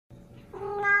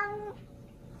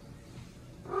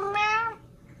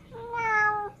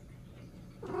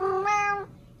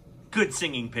Good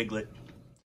singing, Piglet.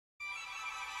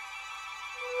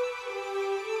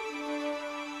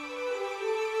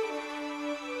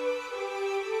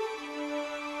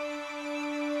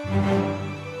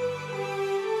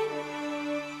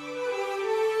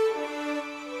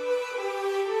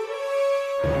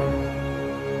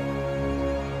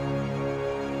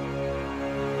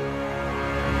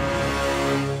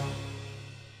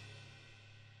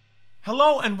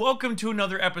 Hello and welcome to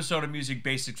another episode of Music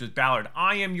Basics with Ballard.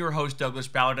 I am your host, Douglas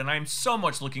Ballard, and I am so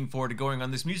much looking forward to going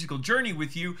on this musical journey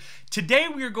with you. Today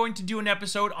we are going to do an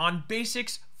episode on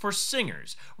basics for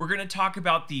singers. We're going to talk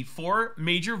about the 4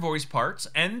 major voice parts,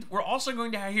 and we're also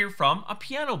going to hear from a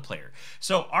piano player.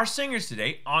 So our singers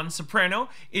today on soprano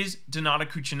is Donata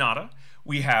Cucinata.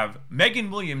 We have Meghan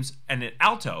Williams and an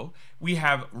alto. We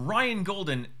have Ryan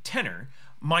Goulden, tenor.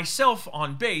 Myself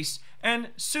on bass, and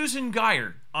Susan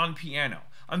Geyer on piano.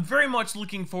 I'm very much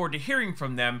looking forward to hearing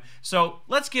from them, so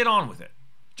let's get on with it.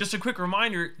 Just a quick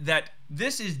reminder that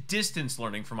this is distance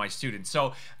learning for my students,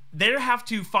 so they have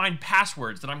to find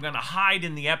passwords that I'm going to hide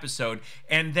in the episode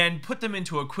and then put them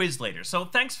into a quiz later. So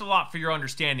thanks a lot for your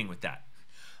understanding with that.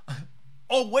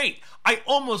 Oh wait, I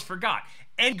almost forgot.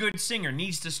 Any good singer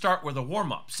needs to start with a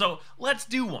warm-up, so let's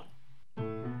do one.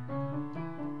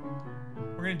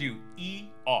 We're going to do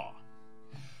E-aw.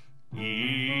 E-aw.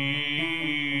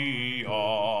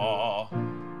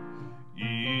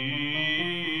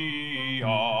 E-aw.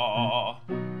 E-aw.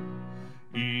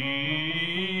 E-aw.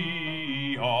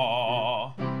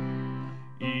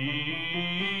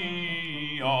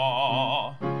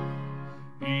 E-aw.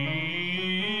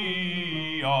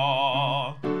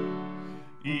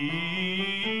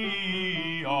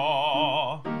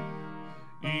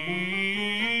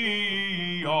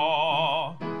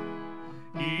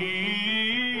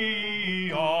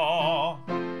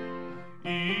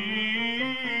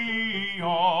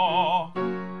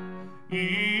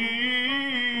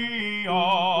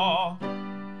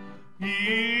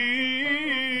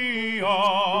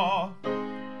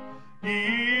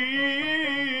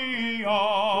 E-aw.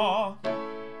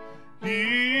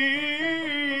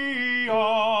 E-aw.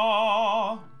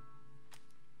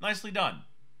 Nicely done.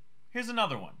 Here's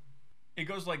another one. It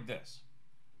goes like this.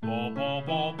 Bo bo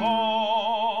bo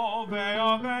bo,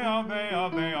 vea vea vea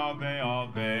vea vea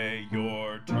vea,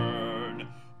 your turn.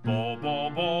 Bo bo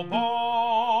bo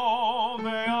bo,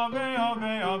 vea vea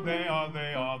vea vea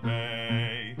vea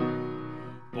vea.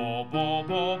 Bo bo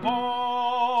bo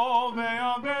bo,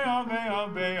 vea vea vea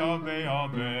vea vea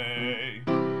vea.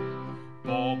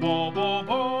 Bo bo bo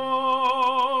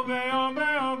bo, vea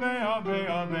vea vea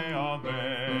vea vea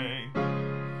vea.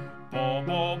 Bo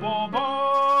bo bo bo.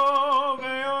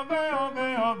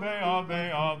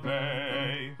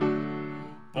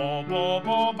 Bo bo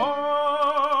bo bo,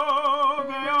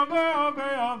 vea vea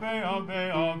vea vea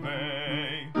vea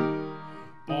vea.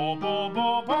 Bo bo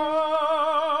bo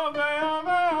bo, vea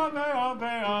vea vea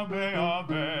vea vea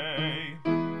vea.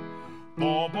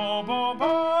 Bo bo bo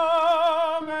bo,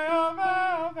 vea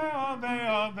vea vea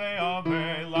vea vea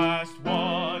vea. Last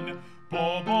one.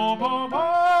 Bo bo bo bo,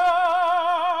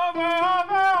 vea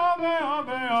vea vea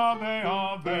vea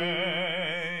vea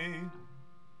vea.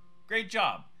 Great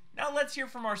job. Now let's hear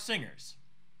from our singers.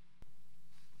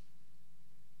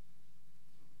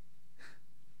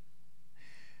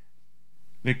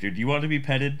 Victor, do you want to be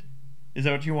petted? Is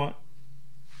that what you want?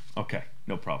 Okay,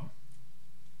 no problem.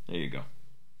 There you go.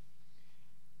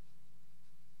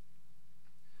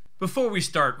 Before we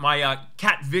start, my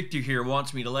cat Victor here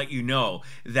wants me to let you know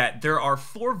that there are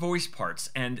 4 voice parts,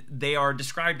 and they are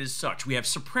described as such. We have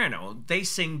soprano, they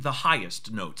sing the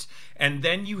highest notes, and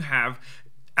then you have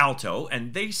alto,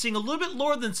 and they sing a little bit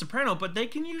lower than soprano, but they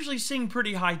can usually sing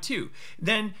pretty high too.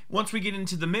 Then once we get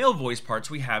into the male voice parts,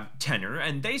 we have tenor,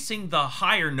 and they sing the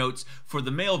higher notes for the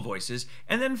male voices,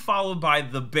 and then followed by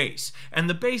the bass, and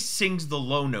the bass sings the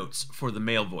low notes for the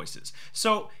male voices.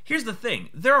 So here's the thing,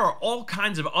 there are all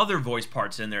kinds of other voice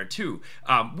parts in there too.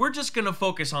 We're just going to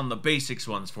focus on the basics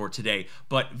ones for today,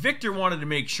 but Victor wanted to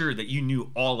make sure that you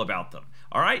knew all about them.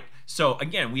 Alright, so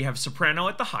again, we have soprano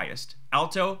at the highest,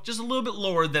 alto just a little bit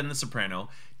lower than the soprano,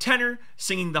 tenor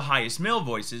singing the highest male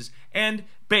voices, and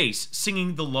bass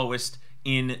singing the lowest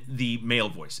in the male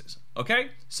voices. Okay,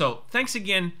 so thanks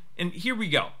again, and here we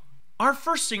go. Our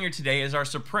first singer today is our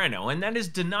soprano, and that is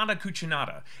Donata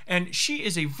Cucinato, and she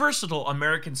is a versatile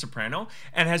American soprano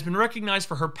and has been recognized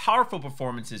for her powerful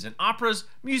performances in operas,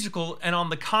 musical, and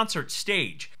on the concert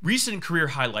stage. Recent career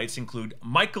highlights include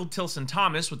Michael Tilson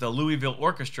Thomas with the Louisville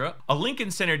Orchestra, a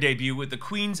Lincoln Center debut with the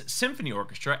Queen's Symphony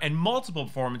Orchestra, and multiple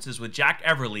performances with Jack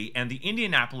Everly and the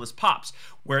Indianapolis Pops,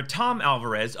 where Tom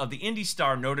Alvarez of the Indy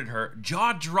Star noted her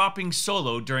jaw-dropping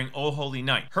solo during O Holy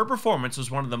Night. Her performance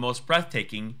was one of the most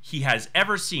breathtaking he has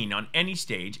ever seen on any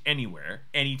stage, anywhere,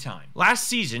 anytime. Last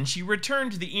season, she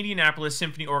returned to the Indianapolis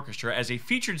Symphony Orchestra as a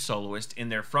featured soloist in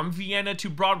their From Vienna to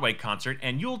Broadway concert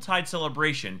and Yuletide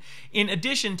celebration, in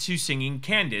addition to singing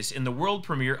Candace in the world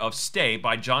premiere of Stay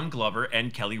by John Glover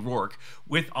and Kelly Rourke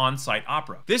with on-site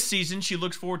opera. This season, she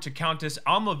looks forward to Countess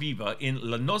Almaviva in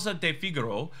La Nozze de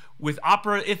Figaro with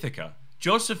Opera Ithaca,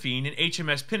 Josephine in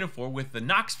HMS Pinafore with the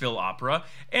Knoxville Opera,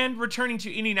 and returning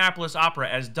to Indianapolis Opera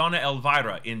as Donna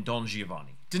Elvira in Don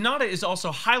Giovanni. Donata is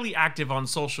also highly active on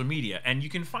social media, and you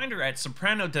can find her at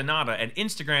Soprano Donata at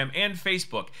Instagram and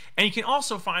Facebook, and you can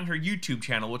also find her YouTube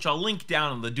channel, which I'll link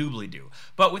down in the doobly-doo.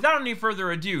 But without any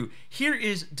further ado, here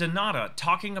is Donata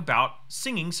talking about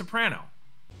singing soprano.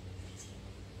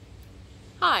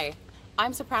 Hi,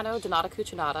 I'm soprano Donata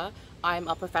Cucinato. I'm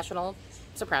a professional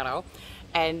soprano,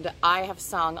 and I have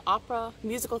sung opera,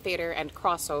 musical theater, and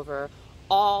crossover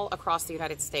all across the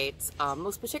United States,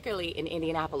 most particularly in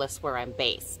Indianapolis, where I'm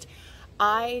based.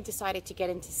 I decided to get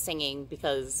into singing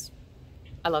because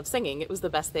I love singing. It was the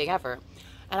best thing ever.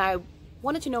 And I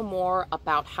wanted to know more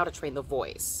about how to train the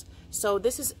voice. So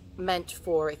this is meant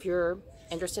for if you're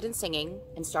interested in singing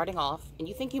and starting off and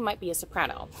you think you might be a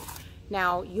soprano.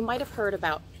 Now, you might have heard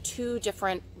about two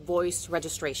different voice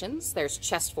registrations. There's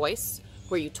chest voice,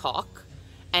 where you talk,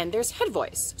 and there's head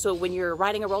voice. So when you're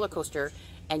riding a roller coaster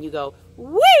and you go,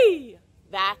 wee,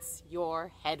 that's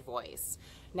your head voice.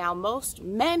 Now, most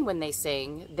men, when they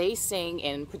sing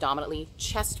in predominantly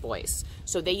chest voice.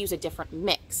 So they use a different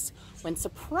mix. When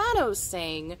sopranos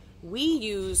sing, we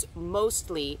use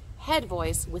mostly head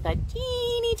voice with a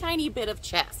teeny tiny bit of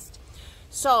chest.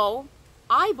 So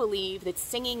I believe that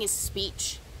singing is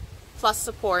speech plus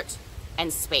support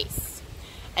and space.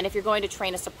 And if you're going to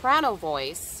train a soprano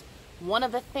voice, one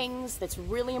of the things that's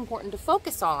really important to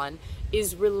focus on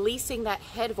is releasing that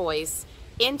head voice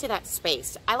into that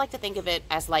space. I like to think of it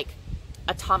as like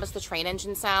a Thomas the Train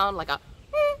Engine sound, like a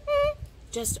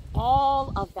just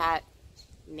all of that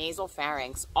nasal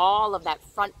pharynx, all of that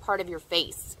front part of your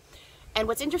face. And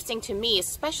what's interesting to me,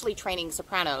 especially training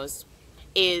sopranos,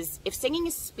 is if singing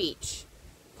is speech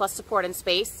plus support and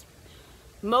space,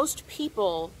 most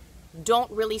people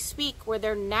don't really speak where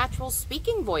their natural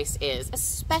speaking voice is,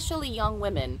 especially young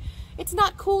women. It's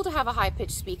not cool to have a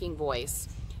high-pitched speaking voice.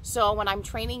 So when I'm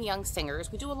training young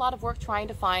singers, we do a lot of work trying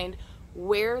to find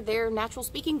where their natural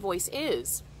speaking voice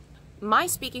is. My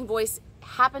speaking voice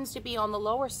happens to be on the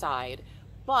lower side,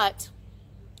 but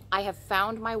I have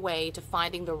found my way to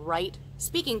finding the right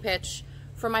speaking pitch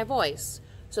for my voice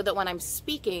so that when I'm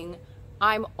speaking,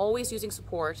 I'm always using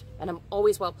support and I'm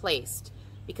always well placed,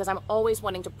 because I'm always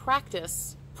wanting to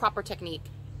practice proper technique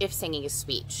if singing is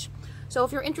speech. So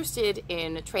if you're interested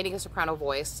in training a soprano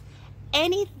voice,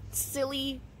 any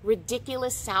silly,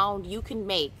 ridiculous sound you can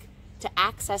make to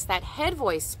access that head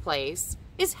voice place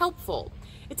is helpful.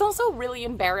 It's also really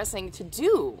embarrassing to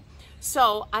do.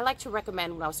 So I like to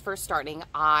recommend, when I was first starting,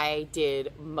 I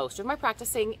did most of my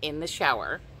practicing in the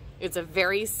shower. It's a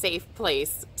very safe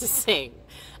place to sing,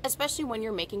 especially when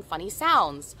you're making funny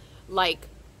sounds like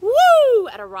woo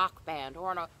at a rock band, or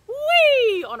on a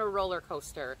wee on a roller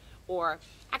coaster. Or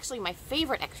actually, my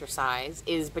favorite exercise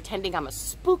is pretending I'm a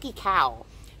spooky cow,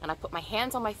 and I put my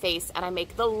hands on my face and I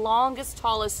make the longest,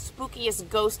 tallest,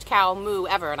 spookiest ghost cow moo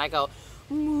ever, and I go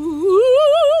moo.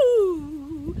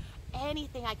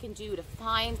 Anything I can do to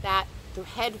find that the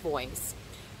head voice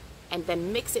and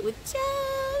then mix it with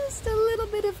just a little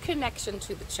bit of connection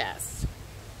to the chest.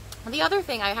 And the other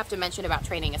thing I have to mention about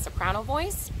training a soprano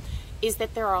voice is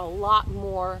that there are a lot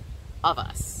more of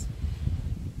us,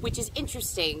 which is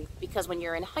interesting because when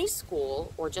you're in high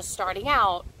school or just starting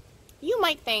out, you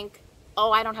might think,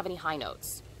 oh, I don't have any high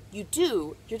notes. You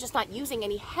do, you're just not using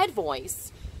any head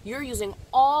voice. You're using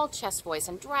all chest voice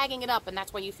and dragging it up, and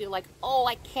that's why you feel like, oh,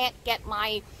 I can't get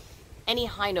any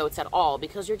high notes at all,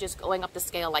 because you're just going up the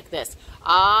scale like this.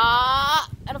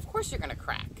 And of course you're gonna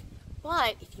crack.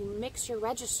 But if you mix your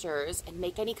registers and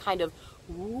make any kind of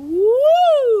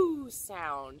woo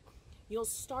sound, you'll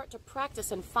start to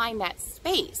practice and find that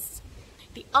space.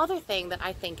 The other thing that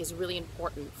I think is really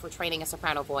important for training a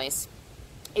soprano voice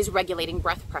is regulating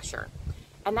breath pressure.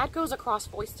 And that goes across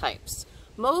voice types.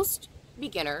 Most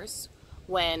beginners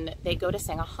when they go to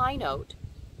sing a high note,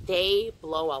 they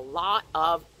blow a lot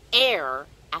of air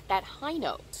at that high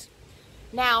note.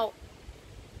 Now,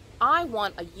 I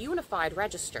want a unified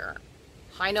register.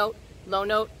 High note, low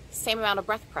note, same amount of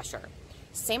breath pressure,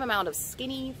 same amount of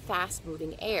skinny,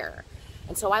 fast-moving air.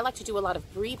 And so I like to do a lot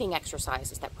of breathing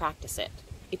exercises that practice it.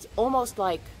 It's almost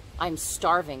like I'm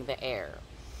starving the air.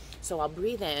 So I'll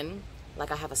breathe in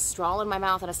like I have a straw in my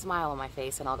mouth and a smile on my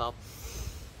face, and I'll go,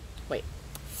 wait.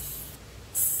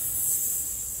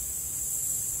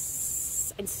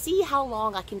 And see how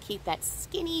long I can keep that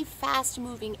skinny,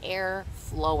 fast-moving air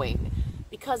flowing.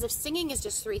 Because if singing is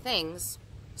just three things,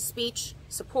 speech,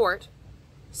 support,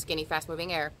 skinny,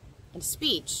 fast-moving air, and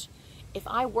speech, if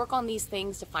I work on these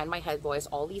things to find my head voice,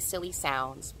 all these silly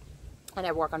sounds, and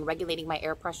I work on regulating my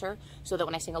air pressure so that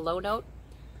when I sing a low note,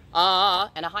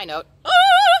 and a high note,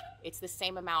 it's the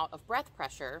same amount of breath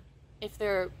pressure. If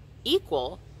they're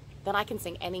equal, then I can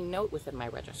sing any note within my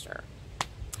register.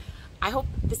 I hope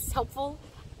this is helpful,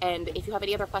 and if you have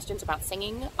any other questions about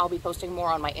singing, I'll be posting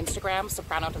more on my Instagram,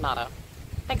 Soprano Donata.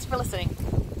 Thanks for listening.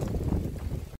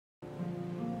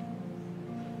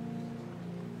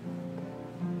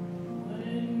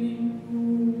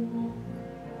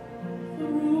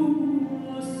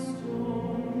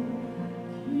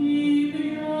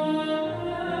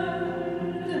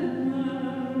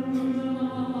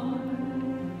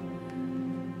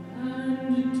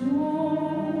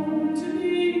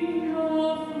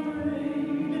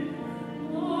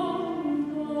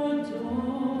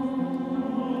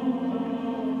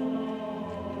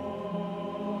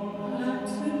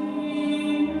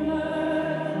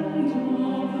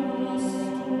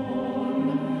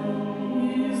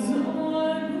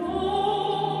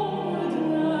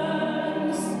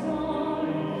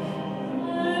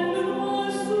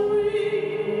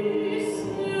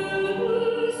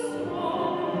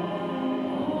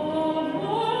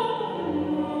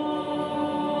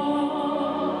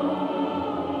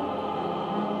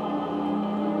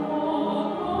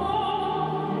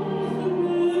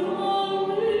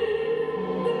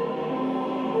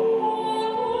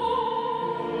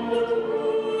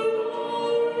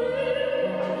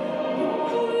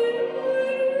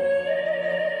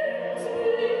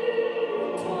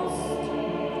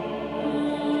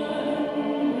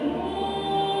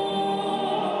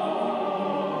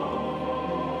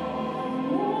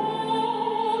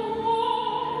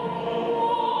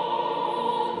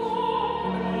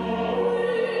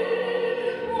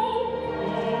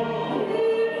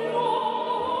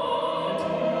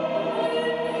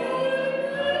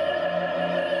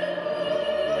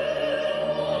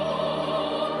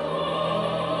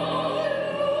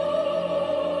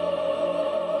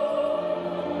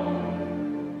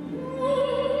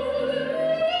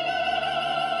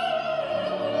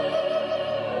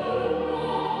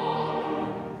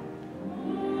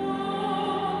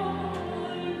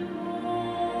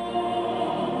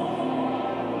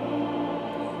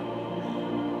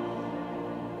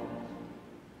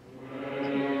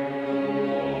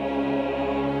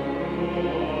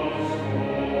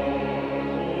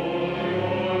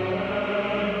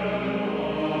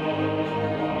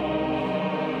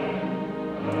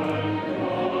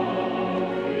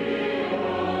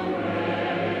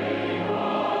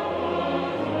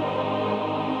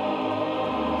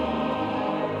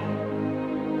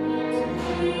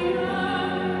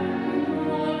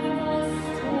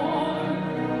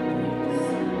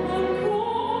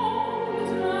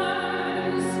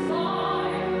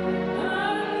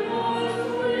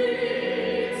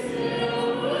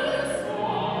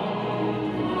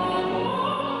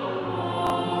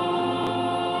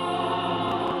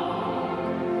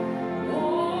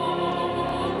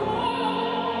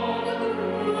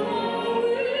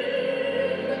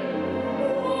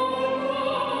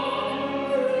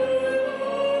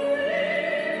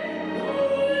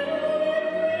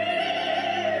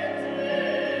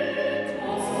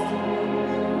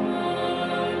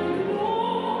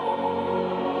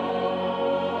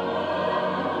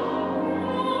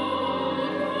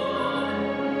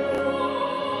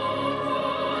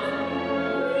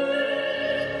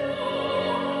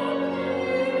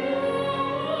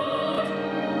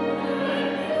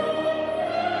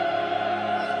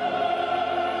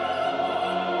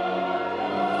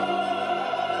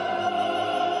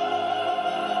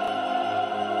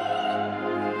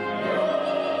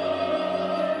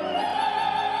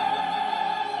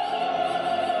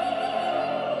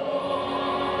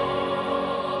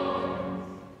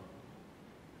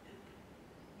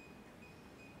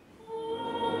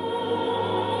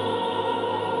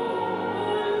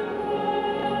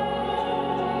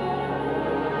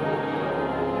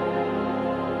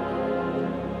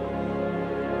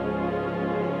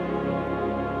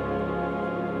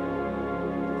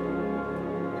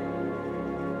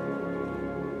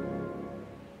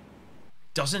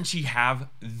 doesn't she have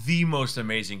the most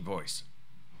amazing voice?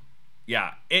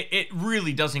 Yeah, it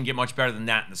really doesn't get much better than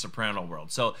that in the soprano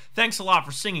world. So thanks a lot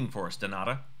for singing for us,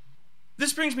 Donata.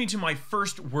 This brings me to my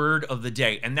first word of the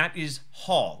day, and that is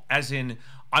hall, as in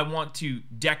I want to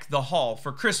deck the hall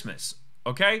for Christmas.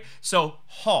 Okay? So,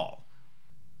 hall.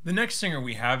 The next singer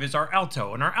we have is our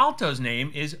alto, and our alto's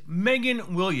name is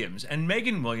Meghan Williams. And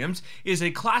Meghan Williams is a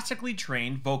classically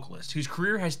trained vocalist whose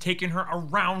career has taken her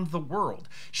around the world.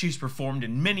 She's performed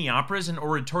in many operas and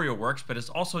oratorio works, but has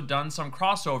also done some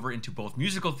crossover into both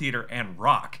musical theater and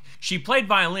rock. She played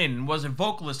violin and was a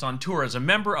vocalist on tour as a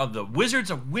member of the Wizards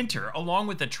of Winter, along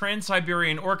with the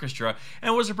Trans-Siberian Orchestra,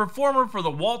 and was a performer for the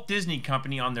Walt Disney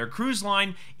Company on their cruise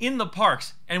line, in the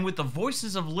parks, and with the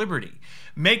Voices of Liberty.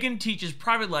 Meghan teaches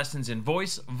private lessons in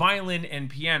voice, violin, and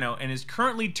piano, and is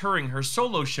currently touring her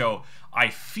solo show, I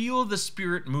Feel the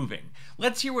Spirit Moving.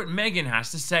 Let's hear what Meghan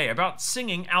has to say about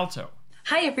singing alto.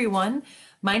 Hi everyone,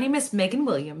 my name is Meghan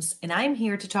Williams, and I'm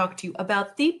here to talk to you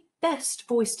about the best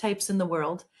voice types in the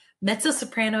world, mezzo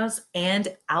sopranos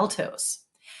and altos.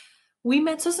 We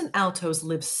mezzos and altos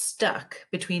live stuck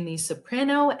between the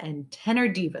soprano and tenor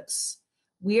divas.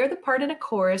 We are the part in a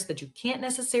chorus that you can't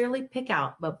necessarily pick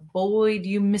out, but boy, do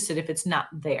you miss it if it's not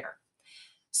there.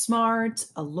 Smart,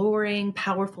 alluring,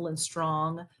 powerful, and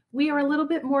strong, we are a little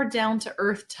bit more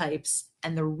down-to-earth types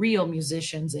and the real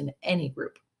musicians in any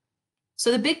group.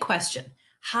 So the big question,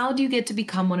 how do you get to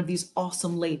become one of these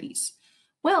awesome ladies?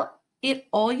 Well, it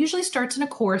all usually starts in a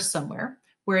chorus somewhere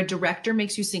where a director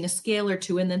makes you sing a scale or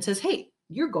two and then says, hey,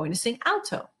 you're going to sing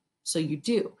alto. So you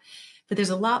do. But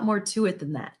there's a lot more to it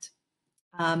than that.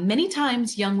 Many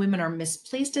times young women are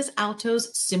misplaced as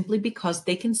altos simply because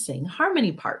they can sing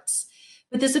harmony parts.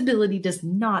 But this ability does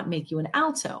not make you an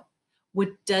alto. What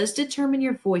does determine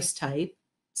your voice type,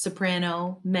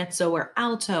 soprano, mezzo, or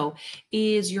alto,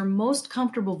 is your most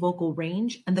comfortable vocal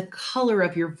range and the color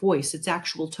of your voice, its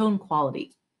actual tone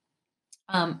quality.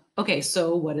 Okay,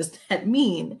 so what does that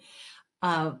mean?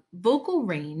 Vocal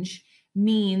range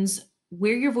means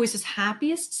where your voice is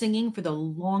happiest singing for the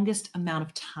longest amount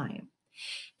of time.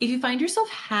 If you find yourself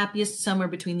happiest somewhere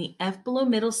between the F below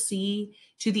middle C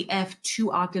to the F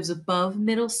 2 octaves above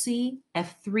middle C,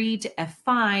 F3 to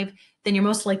F5, then you're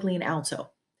most likely an alto.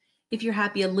 If you're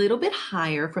happy a little bit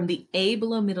higher from the A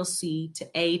below middle C to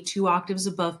A 2 octaves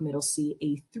above middle C,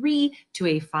 A3 to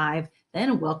A5,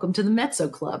 then welcome to the Mezzo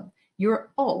Club. You're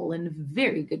all in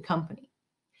very good company.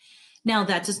 Now,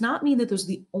 that does not mean that those are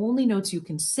the only notes you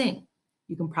can sing.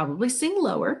 You can probably sing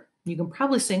lower. You can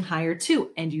probably sing higher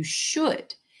too, and you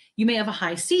should. You may have a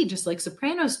high C just like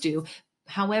sopranos do.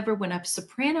 However, when a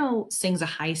soprano sings a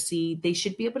high C, they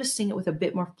should be able to sing it with a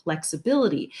bit more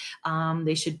flexibility.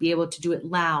 They should be able to do it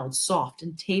loud, soft,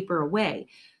 and taper away.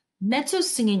 Mezzos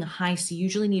singing a high C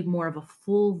usually need more of a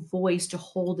full voice to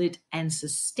hold it and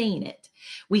sustain it.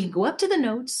 We can go up to the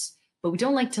notes, but we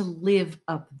don't like to live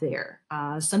up there.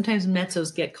 Sometimes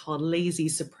mezzos get called lazy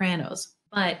sopranos.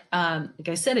 But like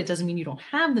I said, it doesn't mean you don't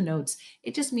have the notes.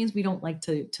 It just means we don't like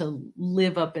to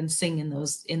live up and sing in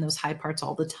those high parts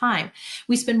all the time.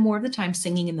 We spend more of the time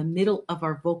singing in the middle of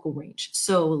our vocal range.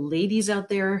 So ladies out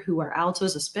there who are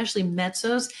altos, especially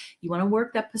mezzos, you want to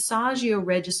work that passaggio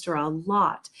register a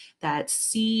lot. That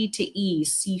C to E,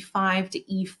 C5 to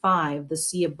E5, the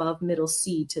C above middle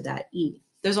C to that E.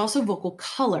 There's also vocal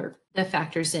color that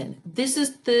factors in. This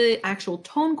is the actual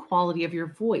tone quality of your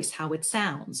voice, how it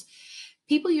sounds.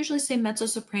 People usually say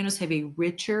mezzo-sopranos have a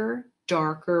richer,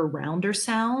 darker, rounder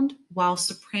sound, while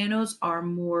sopranos are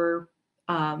more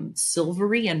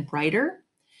silvery and brighter.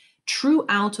 True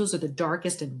altos are the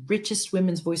darkest and richest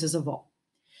women's voices of all.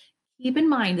 Keep in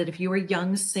mind that if you're a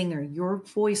young singer, your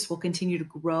voice will continue to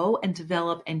grow and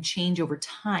develop and change over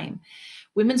time.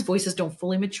 Women's voices don't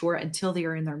fully mature until they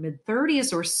are in their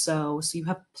mid-30s or so you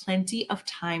have plenty of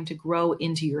time to grow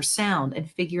into your sound and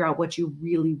figure out what you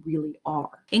really, really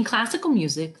are. In classical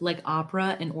music, like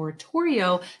opera and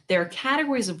oratorio, there are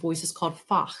categories of voices called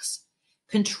fachs.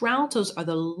 Contraltos are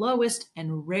the lowest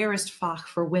and rarest fach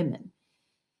for women.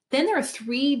 Then there are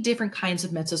 3 different kinds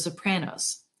of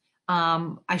mezzo-sopranos.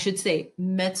 I should say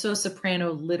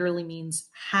mezzo-soprano literally means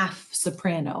half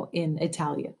soprano in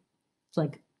Italian. It's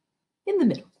like in the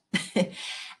middle.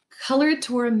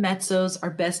 Coloratura mezzos are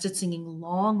best at singing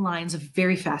long lines of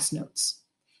very fast notes.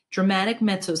 Dramatic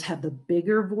mezzos have the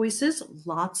bigger voices,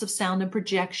 lots of sound and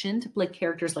projection to play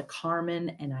characters like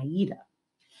Carmen and Aida.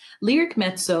 Lyric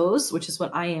mezzos, which is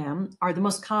what I am, are the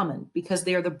most common because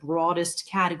they are the broadest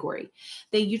category.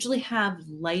 They usually have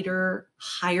lighter,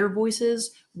 higher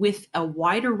voices with a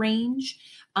wider range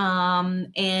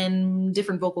and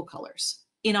different vocal colors.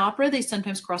 In opera, they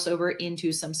sometimes cross over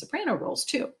into some soprano roles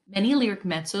too. Many lyric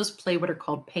mezzos play what are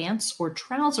called pants or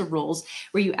trouser roles,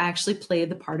 where you actually play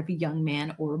the part of a young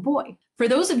man or a boy. For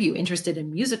those of you interested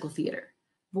in musical theater,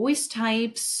 voice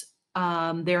types,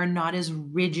 they are not as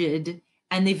rigid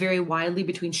and they vary widely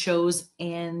between shows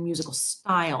and musical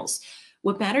styles.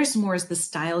 What matters more is the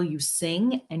style you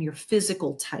sing and your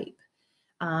physical type.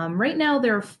 Right now,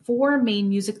 there are 4 main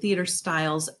music theater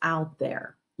styles out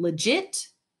there: legit,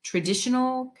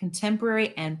 traditional,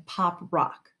 contemporary, and pop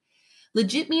rock.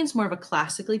 Legit means more of a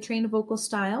classically trained vocal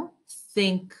style.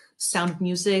 Think Sound of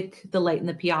Music, The Light in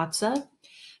the Piazza.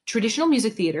 Traditional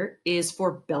music theater is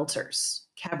for belters,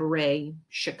 cabaret,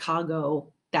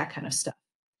 Chicago, that kind of stuff.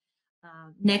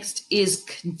 Next is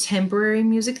contemporary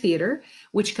music theater,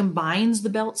 which combines the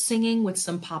belt singing with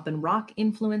some pop and rock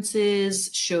influences.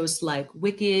 Shows like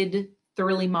Wicked,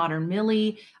 Thoroughly Modern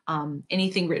Millie,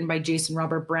 anything written by Jason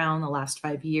Robert Brown the last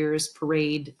 5 years,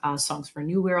 Parade, Songs for a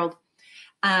New World.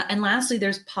 And lastly,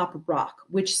 there's pop rock,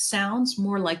 which sounds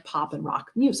more like pop and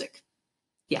rock music.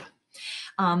 Yeah.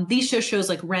 These shows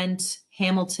like Rent,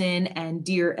 Hamilton, and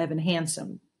Dear Evan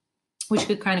Hansen, which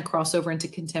could kind of cross over into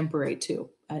contemporary too.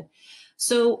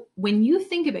 So when you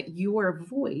think about your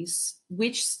voice,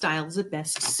 which style is it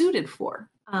best suited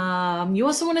for? You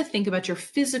also want to think about your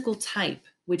physical type,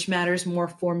 which matters more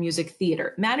for music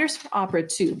theater. Matters for opera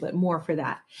too, but more for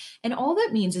that. And all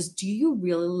that means is, do you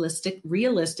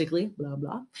realistically, blah,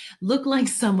 blah, look like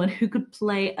someone who could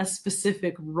play a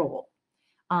specific role?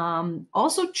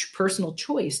 Also, personal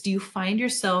choice. Do you find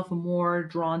yourself more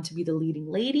drawn to be the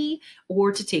leading lady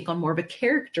or to take on more of a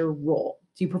character role?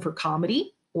 Do you prefer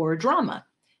comedy or drama?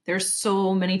 There's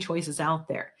so many choices out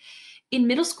there. In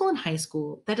middle school and high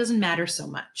school, that doesn't matter so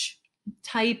much.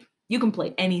 Type, you can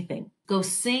play anything. Go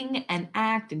sing and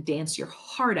act and dance your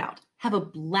heart out. Have a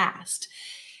blast.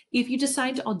 If you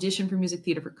decide to audition for music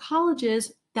theater for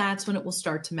colleges, that's when it will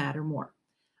start to matter more.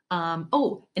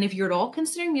 And if you're at all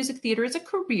considering music theater as a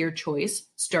career choice,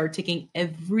 start taking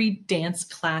every dance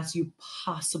class you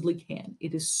possibly can.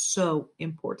 It is so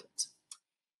important.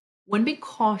 One big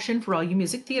caution for all you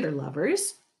music theater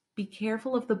lovers: be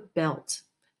careful of the belt.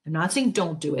 I'm not saying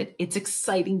don't do it. It's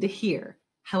exciting to hear.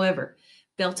 However,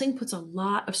 belting puts a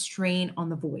lot of strain on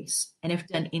the voice, and if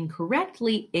done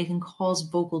incorrectly, it can cause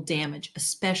vocal damage,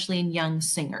 especially in young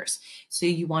singers. So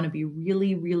you want to be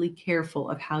really, really careful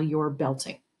of how you're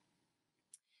belting.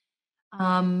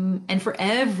 And for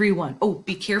everyone,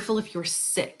 be careful if you're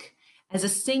sick. As a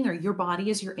singer, your body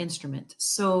is your instrument,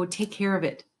 so take care of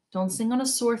it. Don't sing on a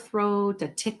sore throat, a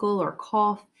tickle, or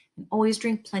cough, and always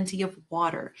drink plenty of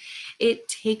water. It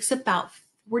takes about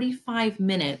 45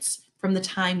 minutes from the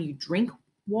time you drink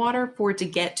water for it to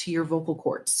get to your vocal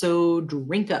cords. So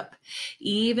drink up,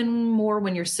 even more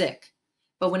when you're sick.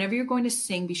 But whenever you're going to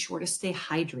sing, be sure to stay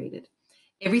hydrated.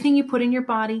 Everything you put in your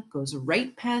body goes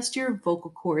right past your vocal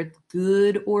cord,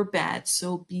 good or bad.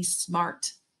 So be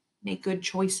smart, make good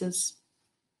choices.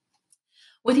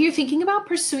 Whether you're thinking about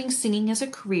pursuing singing as a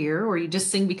career or you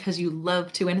just sing because you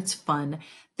love to and it's fun,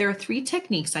 there are 3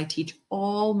 techniques I teach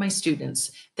all my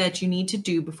students that you need to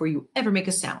do before you ever make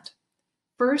a sound.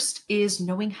 First is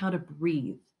knowing how to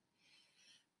breathe.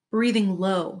 Breathing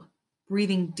low,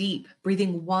 breathing deep,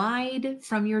 breathing wide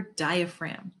from your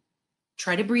diaphragm.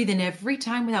 Try to breathe in every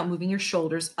time without moving your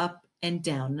shoulders up and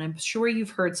down. And I'm sure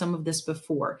you've heard some of this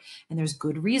before, and there's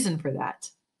good reason for that.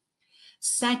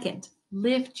 Second,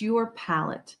 lift your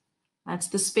palate. That's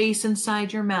the space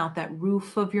inside your mouth, that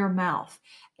roof of your mouth.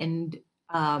 And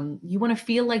you want to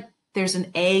feel like there's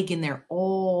an egg in there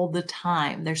all the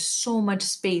time. There's so much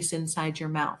space inside your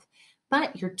mouth.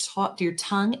 But your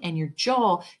tongue and your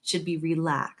jaw should be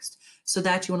relaxed. So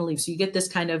that you want to leave. So you get this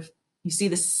kind of, you see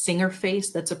the singer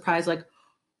face, that surprise, like,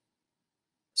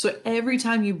 so every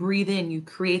time you breathe in, you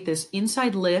create this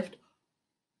inside lift,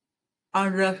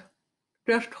 and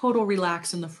just total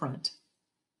relax in the front.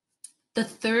 The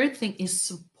third thing is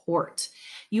support.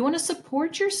 You want to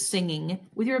support your singing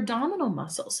with your abdominal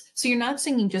muscles. So you're not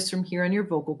singing just from here on your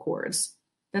vocal cords.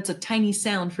 That's a tiny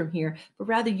sound from here, but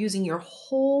rather using your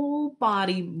whole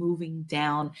body moving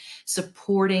down,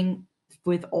 supporting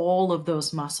with all of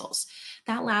those muscles.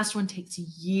 That last one takes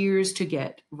years to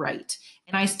get right.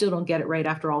 And I still don't get it right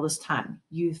after all this time.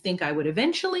 You think I would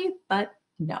eventually, but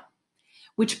no.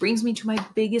 Which brings me to my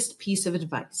biggest piece of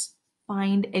advice.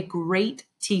 Find a great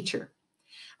teacher.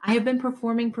 I have been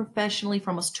performing professionally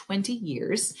for almost 20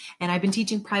 years, and I've been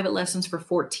teaching private lessons for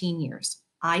 14 years.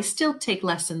 I still take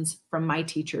lessons from my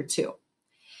teacher too.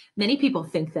 Many people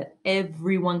think that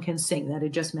everyone can sing, that it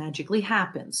just magically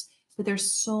happens, but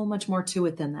there's so much more to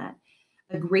it than that.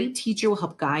 A great teacher will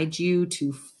help guide you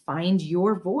to find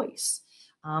your voice.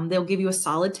 They'll give you a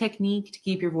solid technique to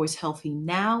keep your voice healthy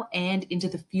now and into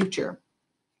the future.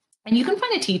 And you can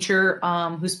find a teacher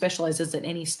who specializes in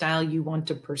any style you want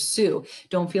to pursue.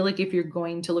 Don't feel like if you're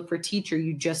going to look for a teacher,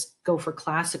 you just go for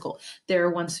classical. There are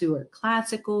ones who are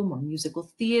classical, more musical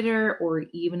theater, or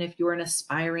even if you're an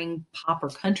aspiring pop or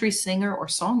country singer or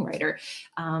songwriter.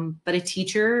 But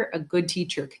a good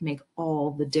teacher can make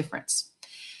all the difference.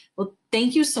 Well,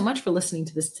 thank you so much for listening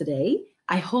to this today.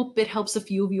 I hope it helps a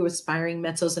few of you aspiring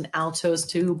mezzos and altos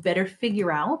to better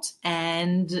figure out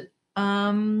and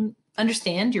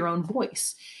understand your own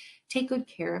voice. Take good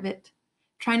care of it.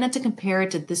 Try not to compare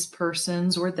it to this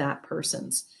person's or that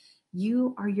person's.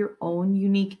 You are your own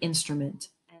unique instrument,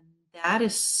 and that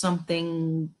is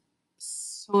something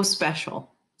so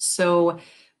special. So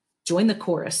join the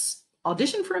chorus,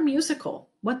 audition for a musical.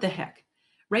 What the heck?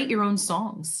 Write your own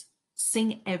songs.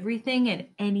 Sing everything and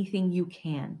anything you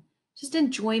can. Just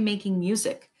enjoy making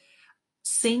music.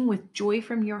 Sing with joy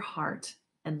from your heart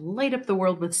and light up the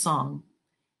world with song.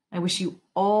 I wish you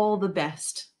all the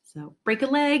best. So break a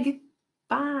leg.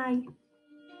 Bye.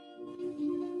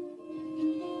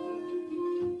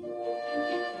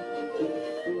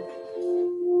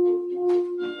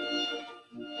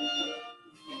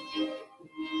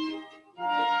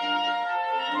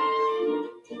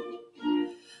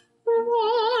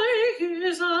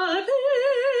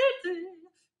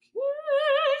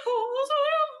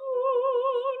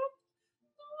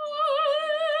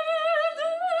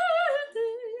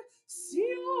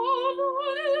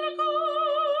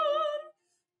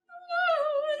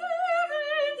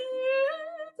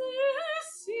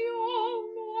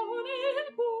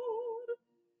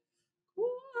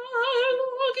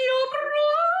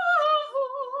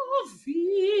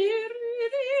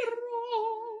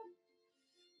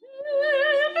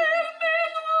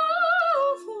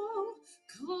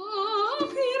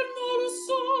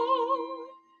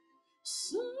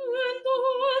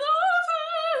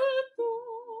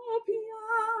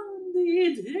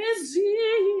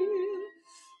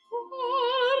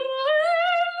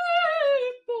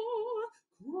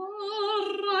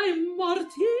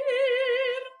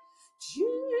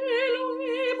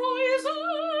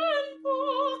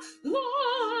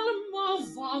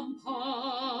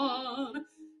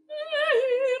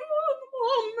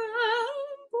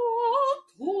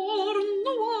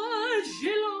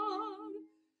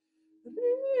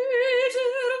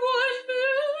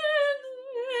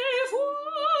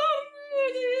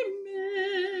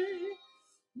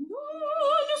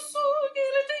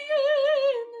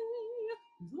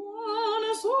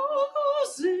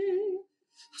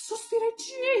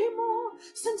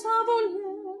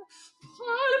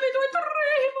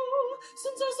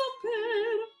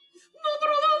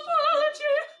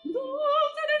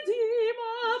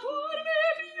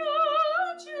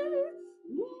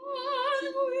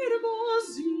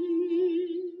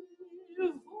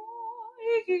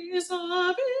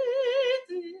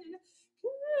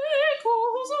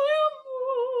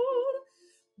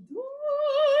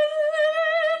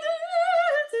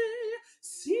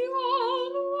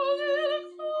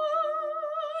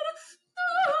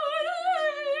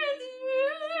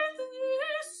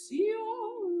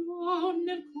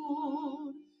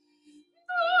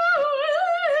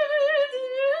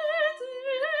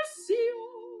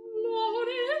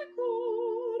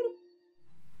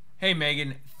 Hey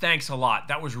Megan, thanks a lot.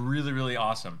 That was really, really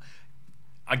awesome.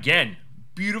 Again,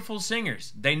 beautiful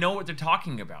singers. They know what they're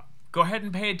talking about. Go ahead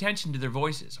and pay attention to their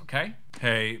voices, okay?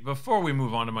 Hey, before we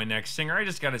move on to my next singer, I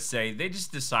just gotta say, they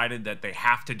just decided that they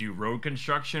have to do road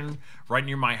construction right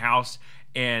near my house,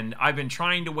 and I've been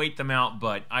trying to wait them out,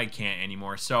 but I can't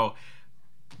anymore. So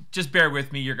just bear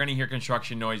with me. You're gonna hear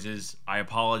construction noises. I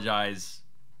apologize.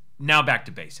 Now back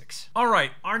to basics. All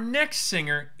right, our next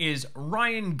singer is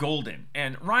Ryan Goulden,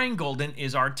 and Ryan Goulden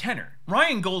is our tenor.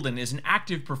 Ryan Goulden is an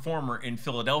active performer in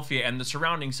Philadelphia and the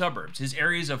surrounding suburbs. His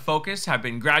areas of focus have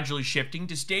been gradually shifting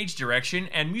to stage direction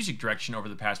and music direction over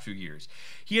the past few years.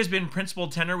 He has been principal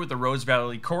tenor with the Rose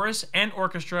Valley Chorus and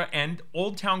Orchestra and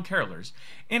Old Town Carolers,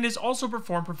 and has also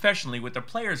performed professionally with the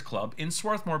Players Club in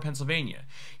Swarthmore, Pennsylvania.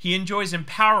 He enjoys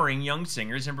empowering young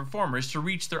singers and performers to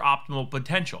reach their optimal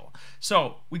potential.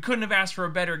 So, we couldn't have asked for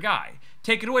a better guy.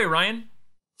 Take it away, Ryan.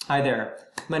 Hi there.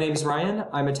 My name is Ryan.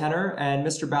 I'm a tenor, and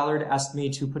Mr. Ballard asked me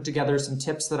to put together some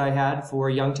tips that I had for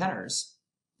young tenors.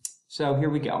 So here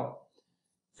we go.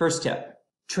 First tip.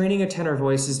 Training a tenor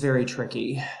voice is very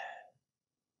tricky.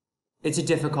 It's a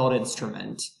difficult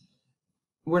instrument.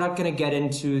 We're not going to get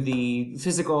into the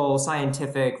physical,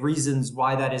 scientific reasons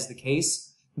why that is the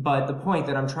case, but the point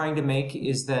that I'm trying to make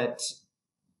is that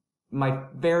my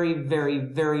very, very,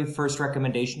 very first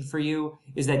recommendation for you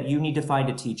is that you need to find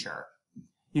a teacher.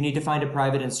 You need to find a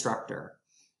private instructor.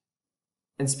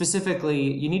 And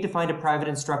specifically, you need to find a private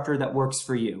instructor that works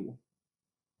for you.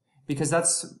 Because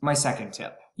that's my second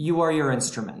tip. You are your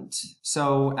instrument.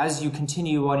 So as you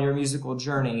continue on your musical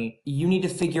journey, you need to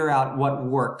figure out what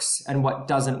works and what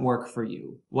doesn't work for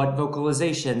you. What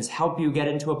vocalizations help you get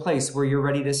into a place where you're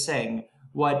ready to sing.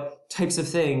 What types of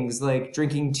things like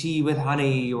drinking tea with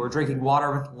honey or drinking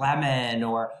water with lemon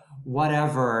or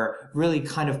whatever really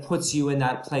kind of puts you in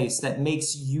that place that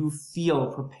makes you feel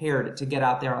prepared to get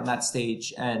out there on that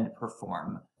stage and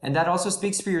perform. And that also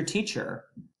speaks for your teacher.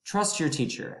 Trust your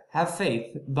teacher, have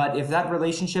faith, but if that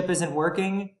relationship isn't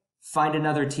working, find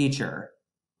another teacher.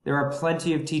 There are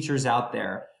plenty of teachers out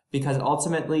there because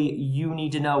ultimately you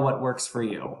need to know what works for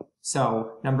you.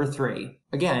 So, number 3,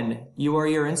 again, you are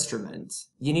your instrument.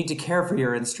 You need to care for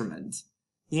your instrument.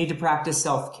 You need to practice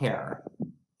self-care.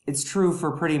 It's true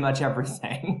for pretty much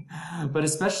everything, but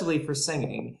especially for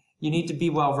singing. You need to be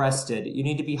well rested. You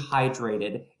need to be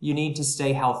hydrated. You need to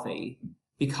stay healthy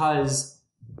because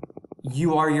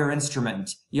you are your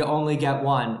instrument. You only get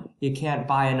one. You can't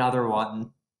buy another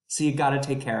one. So you gotta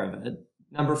take care of it.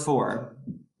 Number 4,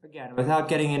 again, without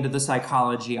getting into the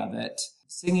psychology of it,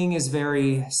 singing is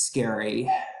very scary.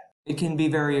 It can be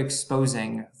very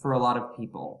exposing for a lot of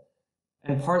people.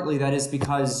 And partly that is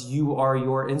because you are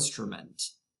your instrument.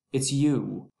 It's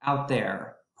you out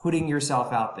there, putting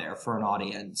yourself out there for an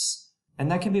audience.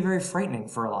 And that can be very frightening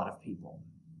for a lot of people.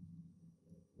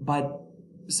 But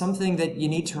something that you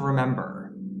need to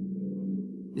remember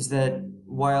is that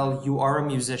while you are a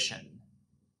musician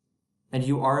and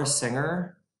you are a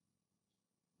singer,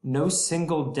 no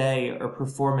single day or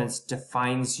performance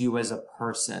defines you as a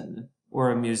person or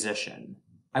a musician.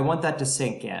 I want that to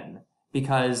sink in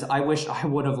because I wish I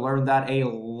would have learned that a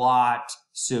lot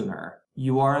sooner.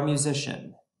 You are a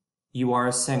musician. You are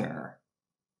a singer.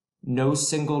 No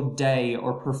single day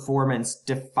or performance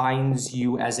defines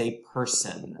you as a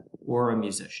person or a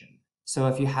musician. So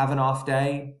if you have an off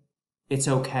day, it's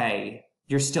okay.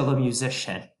 You're still a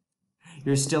musician.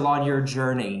 You're still on your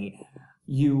journey.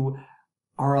 You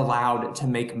are allowed to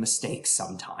make mistakes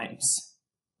sometimes.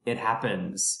 It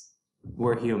happens.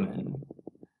 We're human.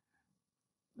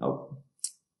 Oh,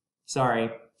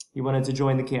 sorry. You wanted to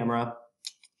join the camera.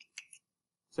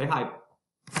 Say hi.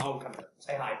 Oh, come here.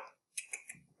 Say hi.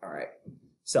 All right.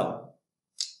 So,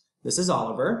 this is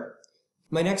Oliver.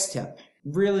 My next tip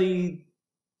really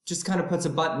just kind of puts a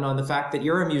button on the fact that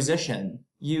you're a musician.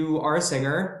 You are a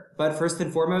singer, but first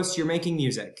and foremost, you're making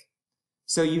music.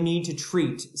 So you need to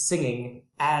treat singing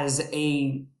as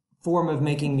a form of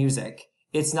making music.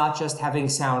 It's not just having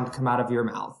sound come out of your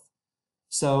mouth.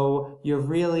 So you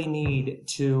really need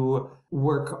to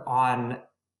work on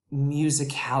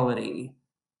musicality,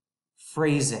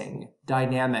 phrasing,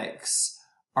 dynamics,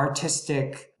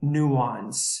 artistic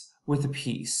nuance with a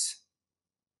piece.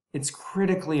 It's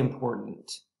critically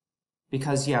important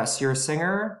because yes, you're a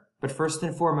singer, but first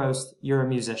and foremost, you're a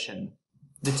musician.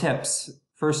 The tips.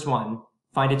 First one,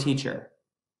 find a teacher.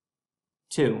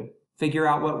 2, figure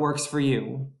out what works for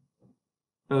you,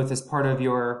 both as part of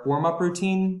your warm-up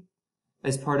routine,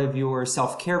 as part of your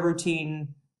self-care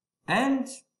routine, and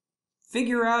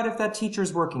figure out if that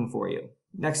teacher's working for you.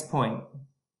 Next point,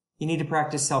 you need to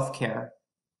practice self-care.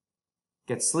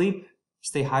 Get sleep,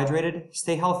 stay hydrated,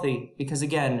 stay healthy, because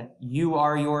again, you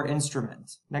are your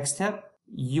instrument. Next tip,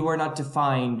 you are not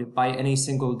defined by any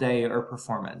single day or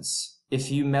performance.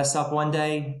 If you mess up one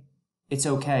day, it's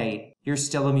okay. You're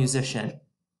still a musician,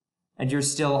 and you're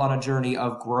still on a journey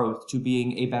of growth to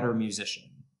being a better musician.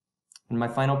 And my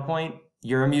final point,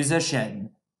 you're a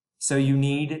musician, so you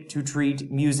need to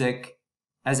treat music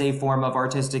as a form of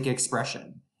artistic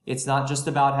expression. It's not just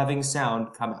about having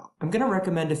sound come out. I'm going to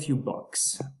recommend a few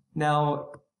books.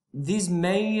 Now, these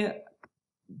may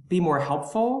be more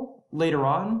helpful later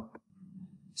on.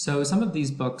 So some of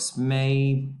these books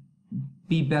may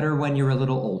be better when you're a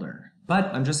little older.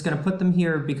 But I'm just going to put them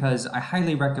here because I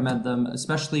highly recommend them,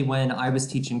 especially when I was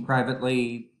teaching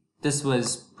privately. This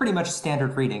was pretty much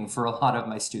standard reading for a lot of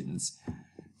my students.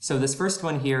 So this first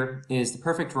one here is The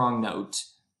Perfect Wrong Note,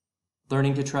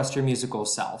 Learning to Trust Your Musical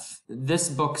Self. This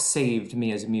book saved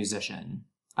me as a musician.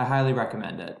 I highly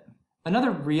recommend it.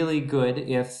 Another really good,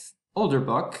 if older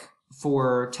book,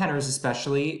 for tenors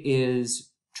especially,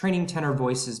 is Training Tenor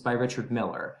Voices by Richard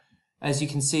Miller. As you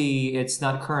can see, it's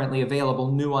not currently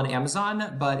available new on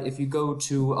Amazon, but if you go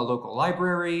to a local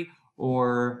library,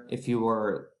 or if you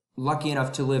are lucky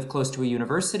enough to live close to a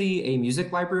university, a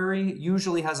music library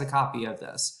usually has a copy of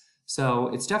this. So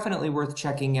it's definitely worth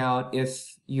checking out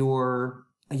if you're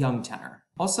a young tenor.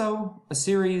 Also, a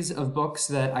series of books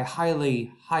that I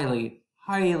highly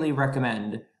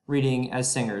recommend reading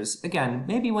as singers. Again,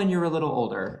 maybe when you're a little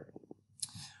older.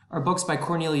 Are books by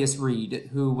Cornelius Reed,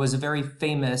 who was a very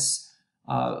famous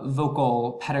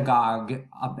vocal pedagogue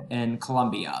up in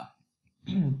Columbia.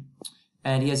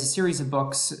 And he has a series of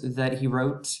books that he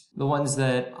wrote. The ones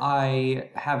that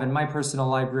I have in my personal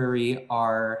library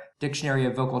are Dictionary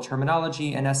of Vocal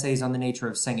Terminology and Essays on the Nature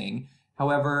of Singing.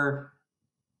 However,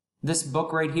 this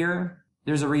book right here,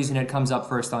 there's a reason it comes up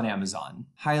first on Amazon.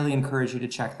 Highly encourage you to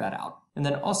check that out. And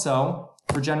then also,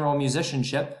 for general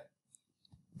musicianship,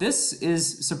 this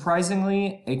is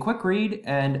surprisingly a quick read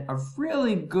and a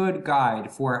really good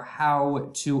guide for how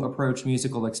to approach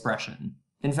musical expression.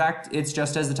 In fact, it's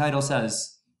just as the title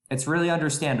says, it's really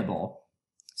understandable.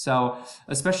 So,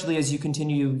 especially as you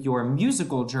continue your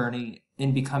musical journey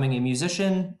in becoming a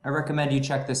musician, I recommend you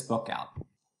check this book out.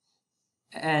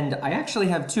 And I actually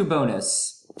have 2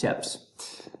 bonus tips.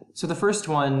 So the first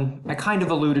one, I kind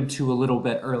of alluded to a little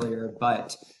bit earlier,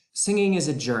 but singing is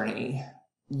a journey.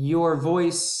 Your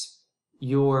voice,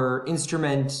 your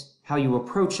instrument, how you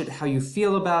approach it, how you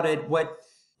feel about it, what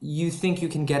you think you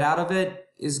can get out of it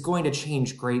is going to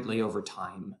change greatly over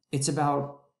time. It's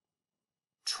about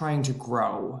trying to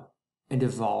grow and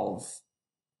evolve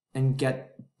and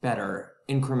get better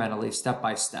incrementally, step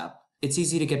by step. It's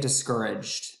easy to get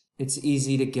discouraged. It's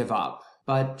easy to give up.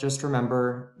 But just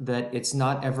remember that it's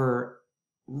not ever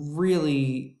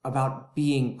really about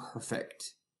being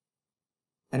perfect.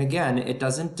 And again, it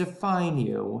doesn't define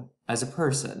you as a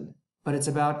person, but it's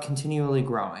about continually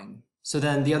growing. So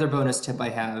then the other bonus tip I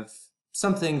have,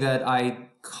 something that I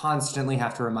constantly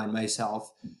have to remind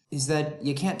myself, is that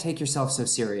you can't take yourself so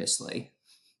seriously.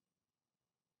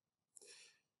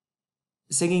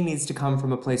 Singing needs to come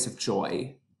from a place of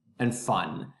joy and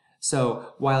fun.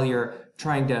 So while you're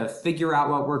trying to figure out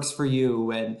what works for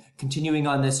you and continuing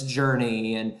on this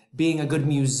journey and being a good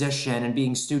musician and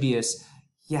being studious,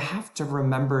 you have to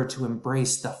remember to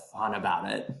embrace the fun about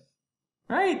it.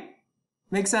 Right?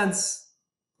 Makes sense?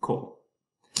 Cool.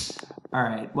 All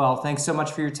right. Well, thanks so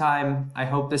much for your time. I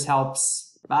hope this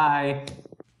helps. Bye.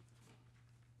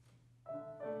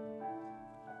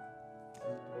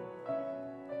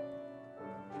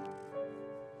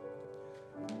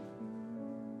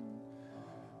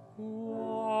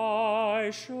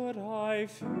 Why should I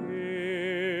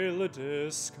feel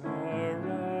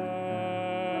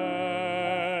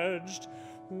discouraged?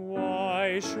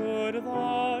 Why should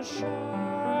the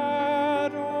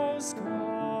shadows come?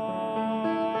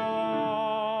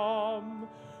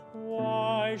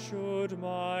 Why should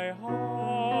my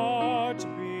heart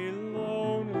be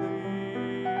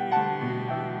lonely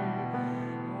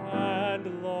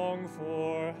and long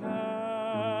for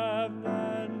heaven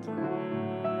and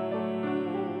home?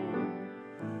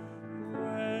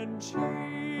 When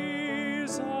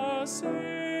Jesus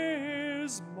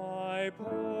is my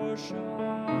portion,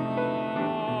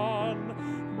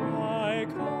 my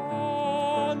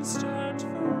constant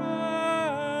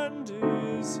friend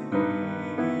is He.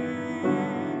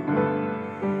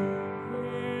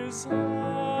 His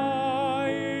eye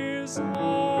is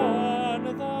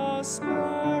on the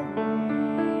sparrow,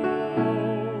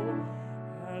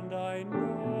 and I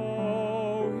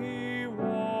know He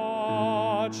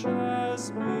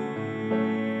watches me.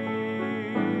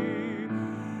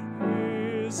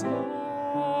 His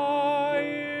eye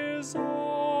is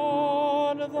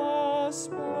on the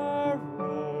sparrow,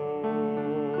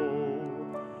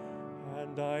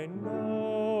 and I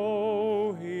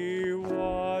know He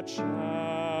watches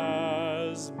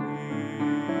me.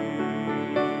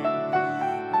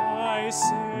 I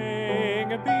sing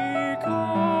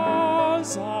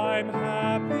because I'm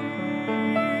happy.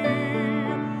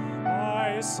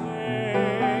 I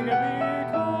sing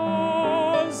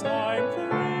because I'm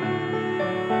free,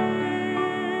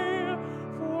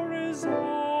 for His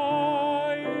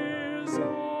eye is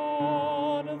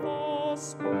on the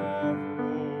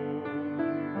sparrow,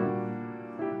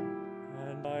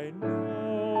 and I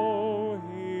know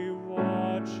He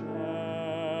watches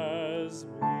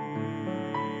me.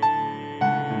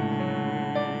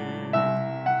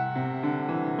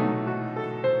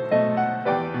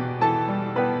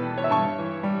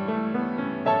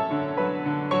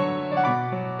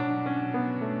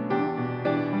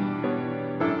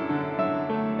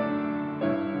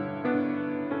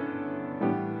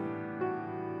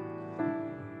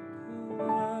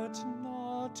 Let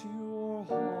not your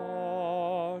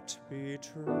heart be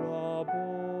troubled.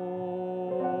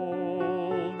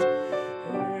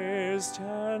 His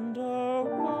tender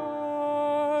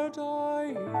word I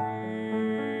hear,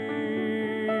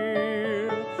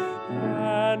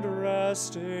 and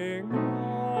resting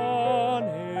on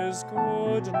His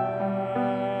goodness,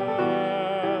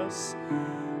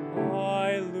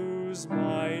 lose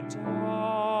my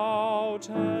doubt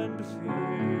and fear.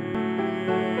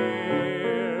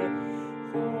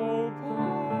 Though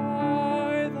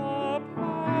by the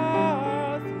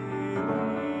path he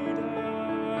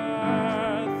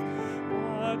leadeth,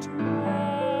 but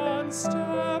one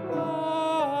step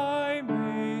I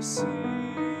may see,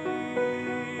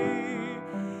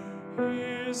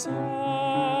 his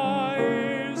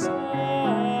eyes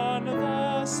on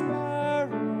the sparrow,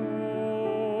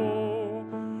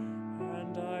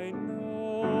 and I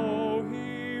know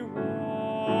he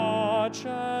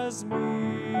watches me.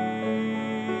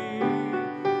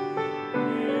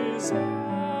 His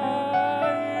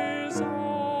eyes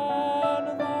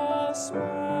on the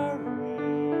sparrow,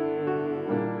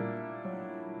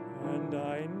 and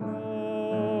I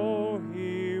know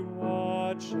he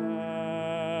watches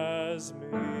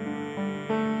me.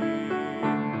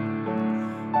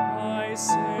 I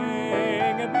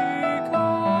sing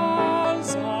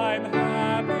because I'm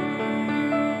happy.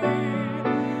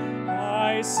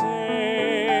 I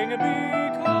sing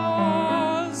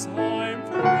because I'm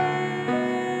free.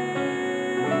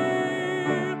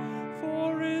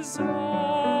 For his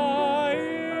eye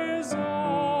is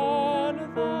on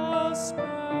the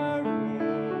sparrow,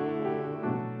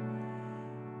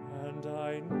 and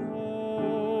I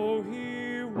know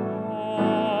he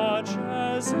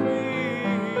watches me.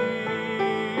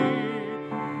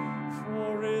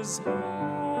 For his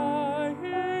eye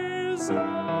is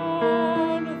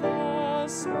on the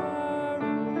sparrow,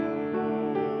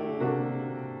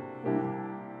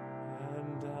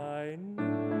 and I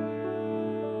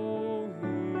know he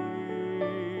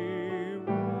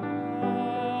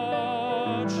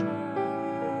watches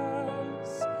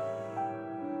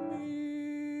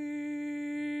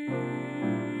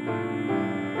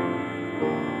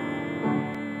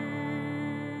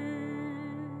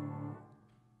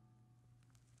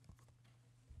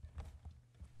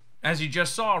As you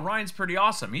just saw, Ryan's pretty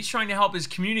awesome. He's trying to help his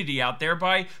community out there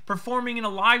by performing in a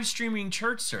live streaming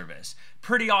church service.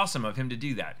 Pretty awesome of him to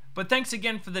do that. But thanks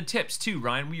again for the tips too,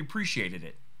 Ryan. We appreciated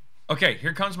it. Okay,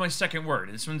 here comes my second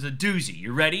word. This one's a doozy.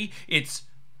 You ready? It's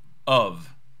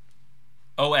of.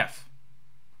 O-F.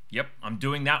 Yep, I'm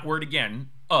doing that word again.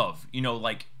 Of. You know,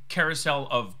 like carousel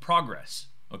of progress.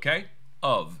 Okay?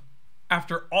 Of.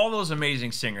 After all those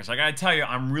amazing singers, I gotta tell you,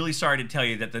 I'm really sorry to tell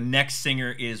you that the next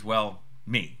singer is, well,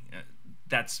 me.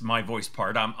 That's my voice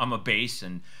part. I'm a bass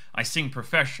and I sing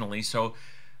professionally, so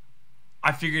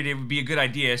I figured it would be a good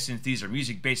idea, since these are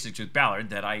Music Basics with Ballard,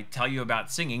 that I tell you about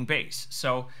singing bass.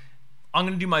 So I'm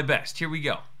going to do my best. Here we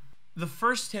go. The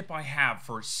first tip I have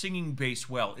for singing bass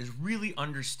well is really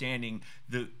understanding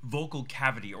the vocal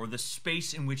cavity, or the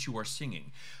space in which you are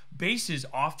singing. Basses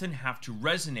often have to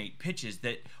resonate pitches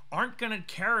that aren't going to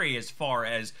carry as far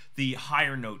as the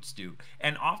higher notes do.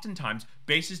 And oftentimes,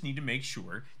 basses need to make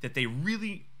sure that they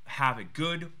really have a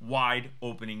good, wide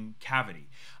opening cavity.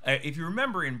 If you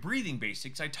remember in breathing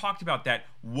basics, I talked about that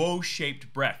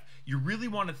woe-shaped breath. You really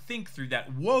want to think through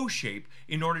that woe shape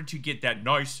in order to get that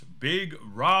nice, big,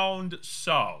 round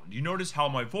sound. You notice how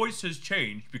my voice has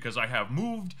changed because I have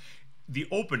moved the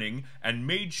opening and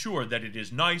made sure that it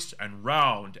is nice and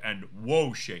round and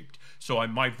woe-shaped. So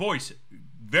my voice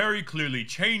very clearly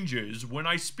changes when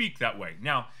I speak that way.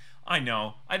 Now, I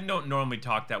know, I don't normally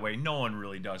talk that way. No one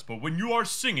really does. But when you are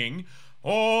singing,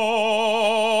 oh,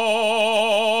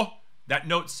 that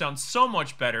note sounds so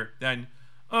much better than,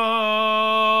 oh.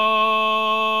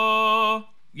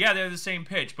 Yeah, they're the same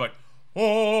pitch, but, oh,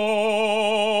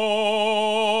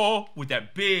 with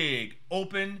that big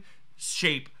open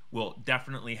shape will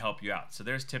definitely help you out. So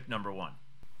there's tip number one.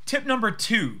 Tip number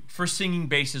two for singing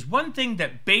basses. One thing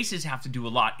that basses have to do a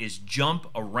lot is jump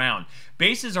around.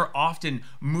 Basses are often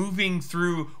moving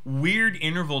through weird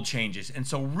interval changes, and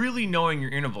so really knowing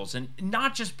your intervals, and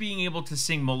not just being able to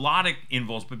sing melodic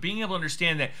intervals, but being able to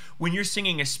understand that when you're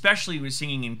singing, especially when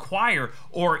singing in choir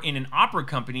or in an opera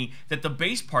company, that the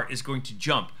bass part is going to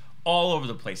jump all over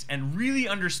the place, and really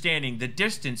understanding the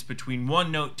distance between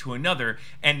one note to another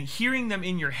and hearing them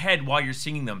in your head while you're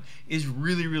singing them is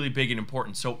really, really big and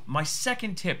important. So my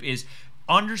second tip is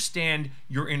understand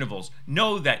your intervals.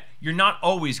 Know that you're not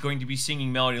always going to be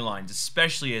singing melody lines,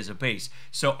 especially as a bass.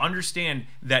 So understand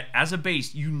that as a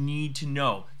bass, you need to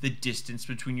know the distance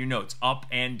between your notes, up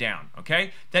and down,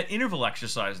 okay? That interval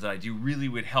exercise that I do really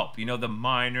would help. You know, the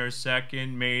minor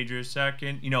second, major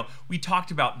second, you know, we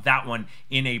talked about that one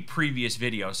in a previous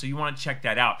video. So you want to check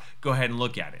that out. Go ahead and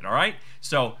look at it, all right?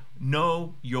 So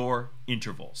know your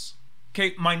intervals.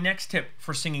 Okay, my next tip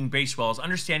for singing bass well is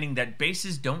understanding that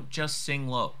basses don't just sing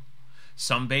low.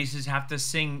 Some basses have to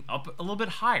sing up a little bit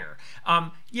higher.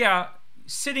 Yeah,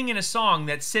 sitting in a song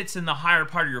that sits in the higher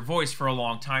part of your voice for a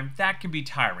long time, that can be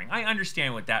tiring. I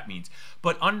understand what that means.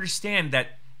 But understand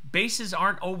that basses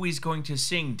aren't always going to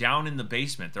sing down in the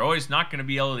basement. They're always not going to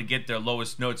be able to get their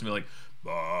lowest notes and be like,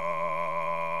 bah,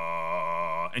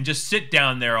 and just sit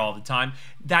down there all the time.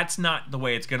 That's not the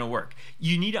way it's going to work.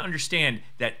 You need to understand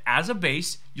that as a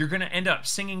bass, you're going to end up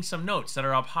singing some notes that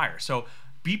are up higher. So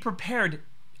be prepared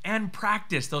and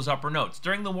practice those upper notes.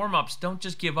 During the warm-ups, don't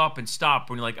just give up and stop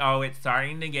when you're like, oh, it's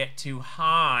starting to get too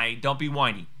high. Don't be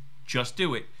whiny. Just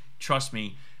do it. Trust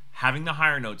me, having the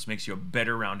higher notes makes you a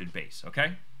better rounded bass,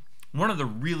 okay? One of the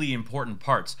really important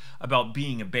parts about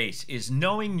being a bass is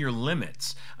knowing your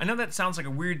limits. I know that sounds like a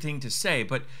weird thing to say,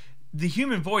 but the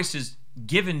human voice is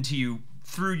given to you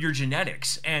through your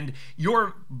genetics, and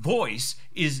your voice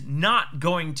is not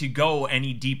going to go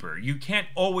any deeper. You can't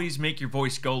always make your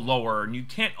voice go lower, and you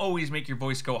can't always make your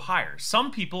voice go higher.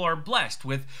 Some people are blessed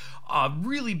with a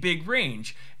really big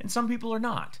range, and some people are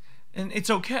not. And it's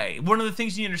okay. One of the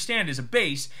things you understand as a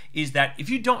bass is that if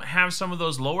you don't have some of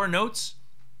those lower notes,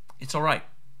 it's all right.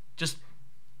 Just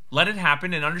let it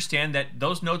happen and understand that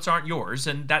those notes aren't yours,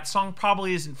 and that song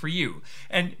probably isn't for you.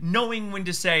 And knowing when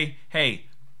to say, hey,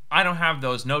 I don't have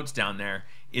those notes down there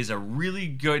is a really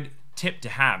good tip to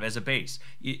have as a bass.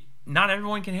 Not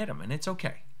everyone can hit them, and it's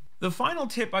okay. The final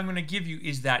tip I'm going to give you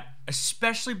is that,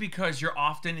 especially because you're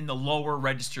often in the lower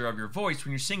register of your voice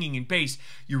when you're singing in bass,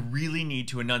 you really need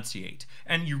to enunciate.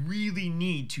 And you really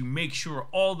need to make sure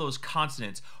all those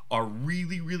consonants are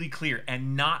really, really clear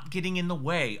and not getting in the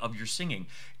way of your singing.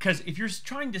 Because if you're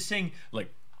trying to sing,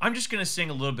 like, I'm just going to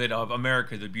sing a little bit of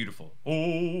America the Beautiful.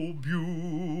 Oh,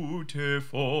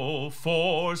 beautiful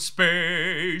for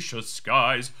spacious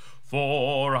skies,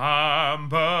 for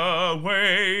amber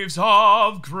waves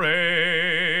of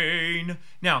grain.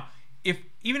 Now,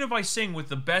 even if I sing with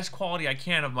the best quality I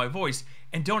can of my voice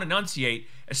and don't enunciate,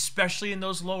 especially in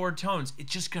those lower tones,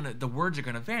 it's just the words are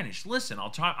gonna vanish. Listen,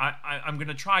 I'm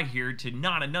gonna try here to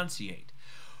not enunciate.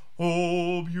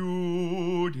 Oh,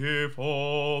 beautiful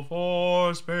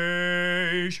for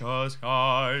spacious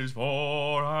skies,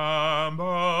 for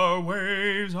amber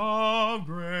waves of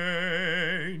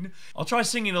grain. I'll try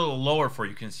singing a little lower for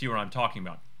you can see what I'm talking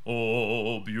about.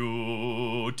 Oh,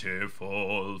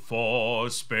 beautiful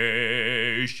for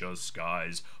spacious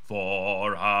skies,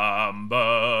 for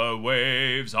amber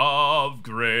waves of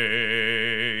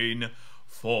grain,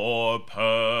 for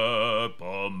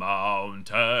purple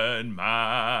mountain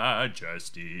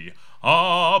majesty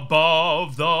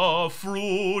above the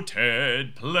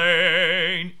fruited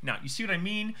plain. Now, you see what I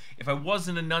mean? If I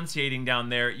wasn't enunciating down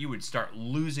there, you would start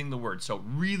losing the words. So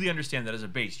really understand that as a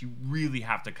bass, you really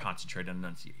have to concentrate on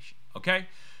enunciation, okay? And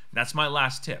that's my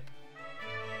last tip.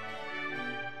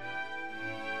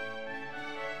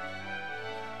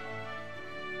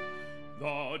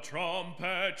 The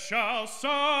trumpet shall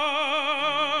sound,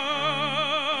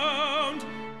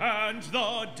 and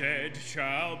the dead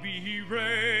shall be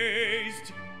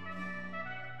raised,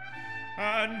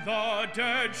 and the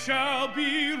dead shall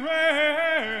be raised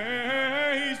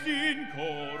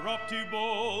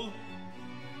incorruptible.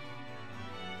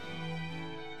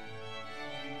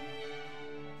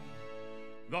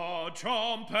 The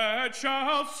trumpet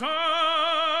shall sound,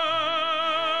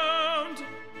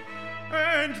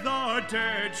 and the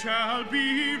dead shall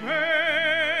be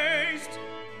raised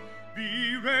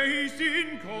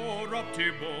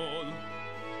incorruptible,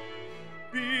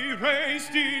 be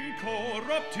raised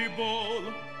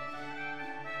incorruptible,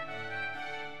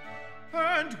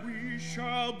 and we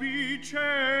shall be changed,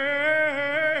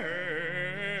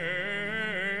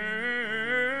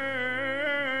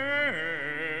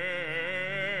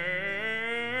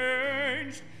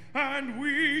 and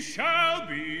we shall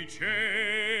be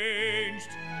changed.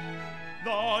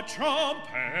 The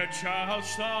trumpet shall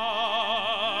sound,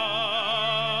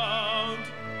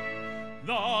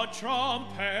 the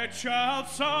trumpet shall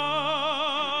sound,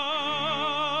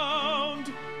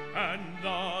 and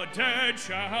the dead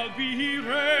shall be raised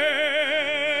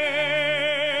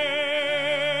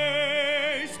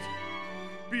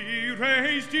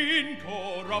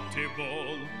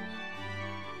incorruptible,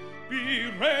 be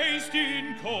raised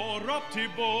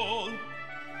incorruptible,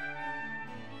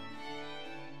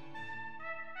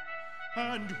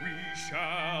 and we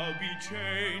shall be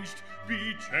changed,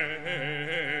 be changed,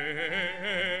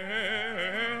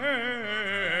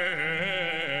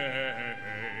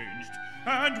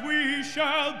 and we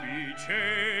shall be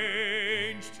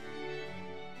changed,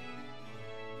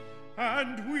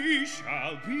 and we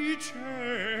shall be changed,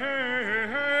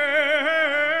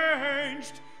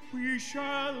 we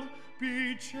shall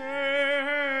be changed,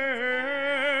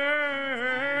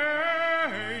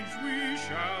 we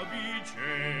shall be changed.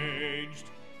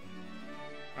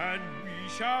 and we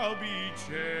shall be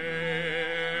changed,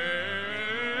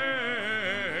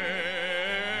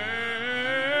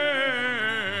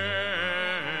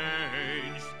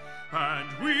 and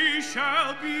we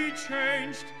shall be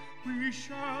changed, we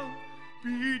shall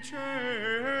be changed,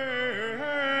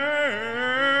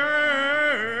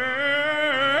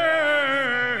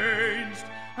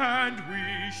 and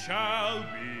we shall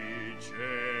be changed.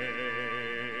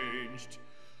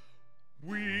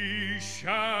 We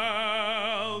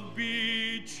shall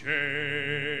be changed.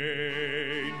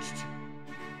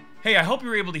 Hey, I hope you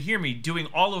were able to hear me doing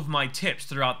all of my tips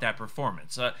throughout that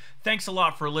performance. Thanks a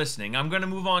lot for listening. I'm going to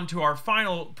move on to our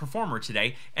final performer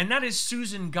today, and that is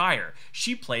Susan Geyer.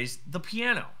 She plays the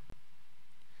piano.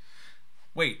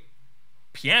 Wait,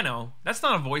 piano? That's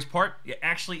not a voice part.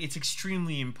 Actually, it's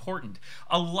extremely important.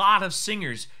 A lot of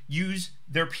singers use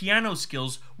their piano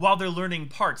skills while they're learning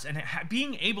parts, and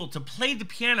being able to play the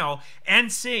piano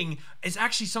and sing is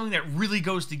actually something that really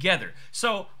goes together.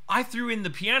 So I threw in the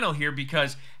piano here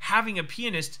because having a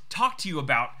pianist talk to you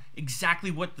about exactly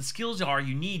what the skills are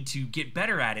you need to get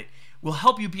better at it will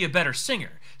help you be a better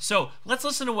singer. So let's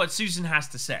listen to what Susan has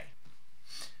to say.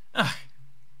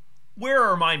 Where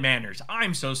are my manners?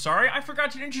 I'm so sorry, I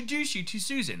forgot to introduce you to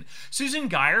Susan. Susan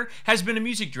Geyer has been a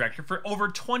music director for over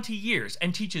 20 years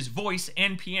and teaches voice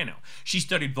and piano. She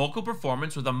studied vocal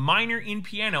performance with a minor in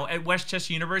piano at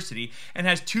Westchester University and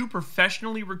has 2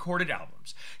 professionally recorded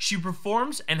albums. She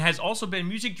performs and has also been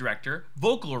music director,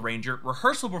 vocal arranger,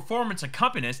 rehearsal performance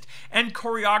accompanist, and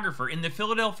choreographer in the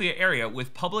Philadelphia area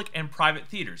with public and private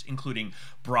theaters, including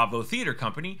Bravo Theater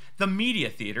Company, the Media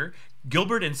Theater,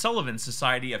 Gilbert and Sullivan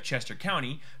Society of Chester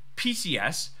County,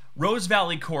 PCS, Rose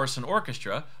Valley Chorus and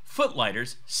Orchestra,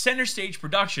 Footlighters, Center Stage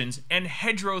Productions, and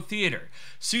Hedgerow Theater.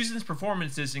 Susan's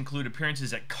performances include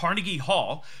appearances at Carnegie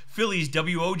Hall, Philly's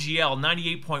WOGL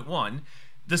 98.1,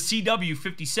 the CW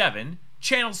 57,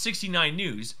 Channel 69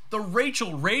 News, The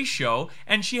Rachel Ray Show,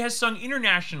 and she has sung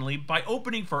internationally by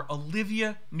opening for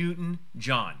Olivia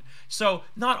Newton-John. So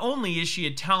not only is she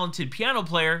a talented piano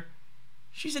player,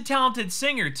 she's a talented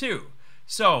singer too.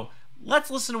 So let's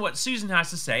listen to what Susan has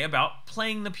to say about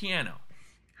playing the piano.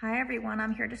 Hi everyone,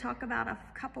 I'm here to talk about a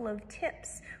couple of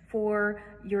tips for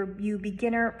you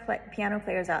beginner piano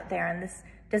players out there, and this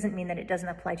doesn't mean that it doesn't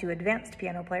apply to advanced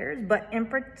piano players, but in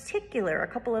particular, a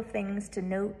couple of things to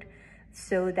note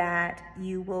so that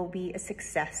you will be a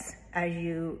success as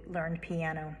you learn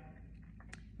piano.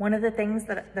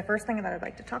 The first thing that I'd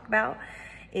like to talk about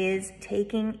is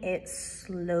taking it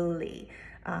slowly.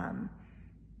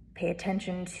 Pay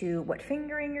attention to what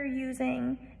fingering you're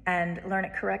using and learn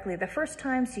it correctly the first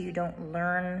time so you don't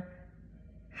learn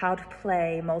how to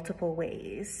play multiple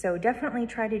ways. So definitely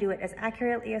try to do it as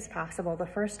accurately as possible the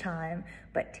first time,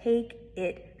 but take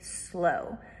it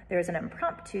slow. There's an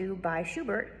impromptu by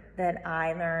Schubert that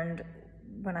I learned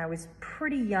when I was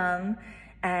pretty young,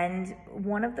 and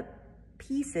one of the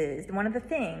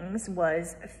things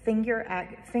was finger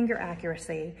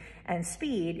accuracy and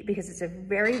speed, because it's a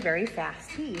very, very fast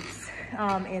piece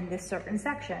in this certain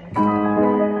section.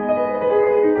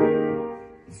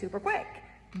 Super quick.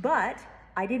 But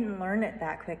I didn't learn it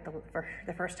that quick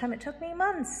the first time. It took me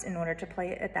months in order to play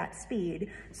it at that speed.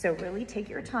 So really take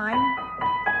your time.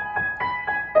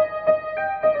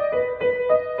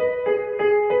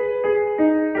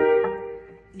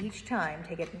 Each time,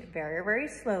 take it very, very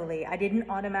slowly. I didn't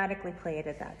automatically play it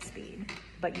at that speed,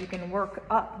 but you can work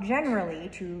up generally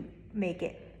to make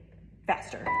it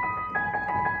faster.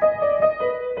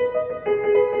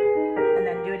 And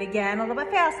then do it again a little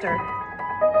bit faster.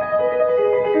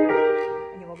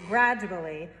 And you will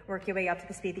gradually work your way up to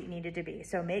the speed that you need it to be.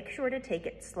 So make sure to take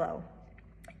it slow.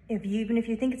 Even if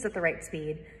you think it's at the right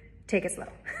speed, take it slow.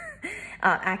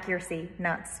 Accuracy,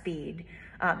 not speed.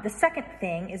 The second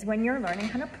thing is when you're learning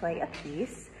how to play a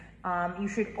piece, you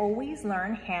should always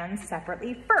learn hands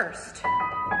separately first.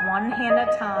 One hand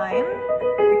at a time,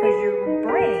 because your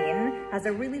brain has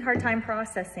a really hard time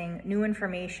processing new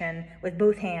information with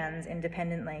both hands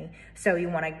independently. So you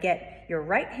want to get your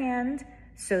right hand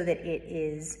so that it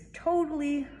is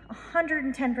totally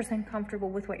 110% comfortable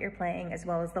with what you're playing, as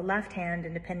well as the left hand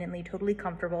independently totally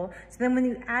comfortable. So then when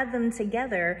you add them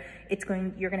together,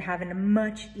 you're going to have a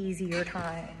much easier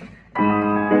time.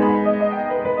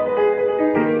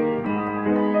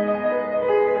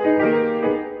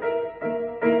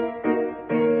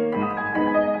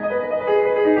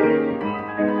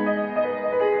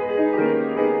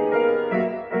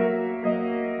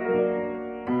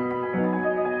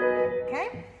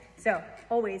 So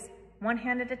always one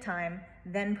hand at a time,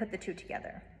 then put the two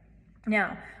together.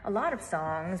 Now, a lot of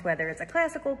songs, whether it's a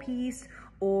classical piece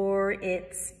or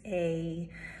it's a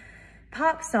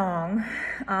Pop song,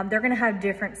 they're going to have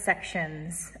different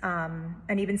sections,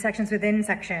 and even sections within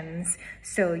sections.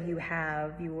 So you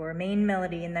have your main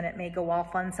melody, and then it may go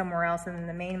off on somewhere else, and then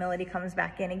the main melody comes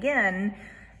back in again.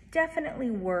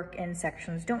 Definitely work in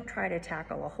sections. Don't try to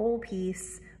tackle a whole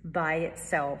piece by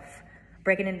itself.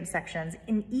 Break it into sections.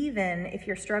 And even if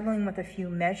you're struggling with a few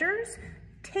measures,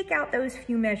 take out those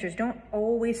few measures. Don't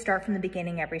always start from the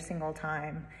beginning every single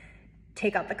time.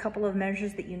 Take out the couple of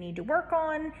measures that you need to work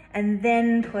on and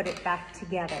then put it back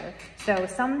together. So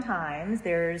sometimes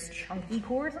there's chunky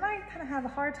chords, and I kind of have a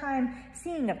hard time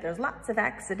seeing if there's lots of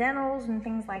accidentals and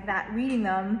things like that, reading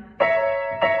them.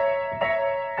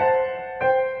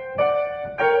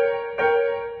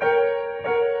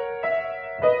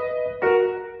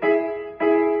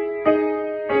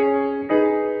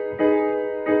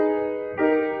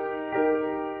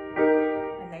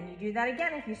 That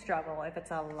again if you struggle. If it's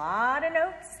a lot of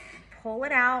notes, pull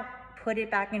it out, put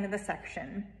it back into the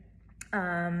section.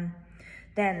 Then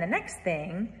the next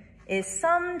thing is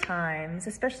sometimes,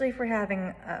 especially if we're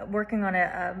having working on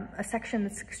a section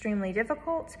that's extremely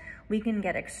difficult, we can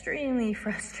get extremely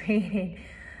frustrated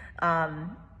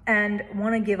and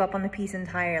want to give up on the piece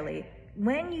entirely.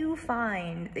 When you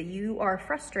find that you are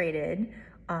frustrated,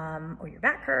 or your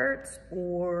back hurts,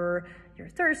 or you're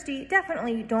thirsty,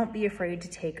 definitely don't be afraid to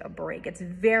take a break. It's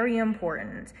very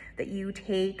important that you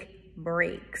take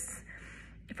breaks.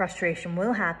 Frustration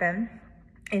will happen.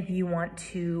 If you want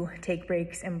to take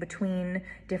breaks in between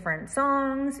different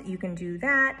songs, you can do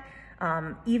that.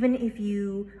 Even if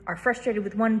you are frustrated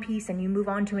with one piece and you move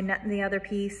on to another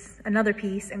piece,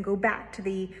 and go back to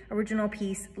the original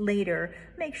piece later,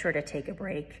 make sure to take a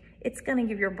break. It's gonna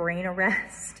give your brain a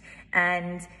rest,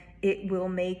 and it will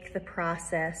make the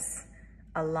process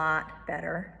a lot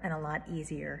better and a lot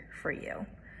easier for you.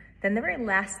 Then the very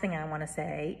last thing I want to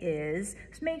say is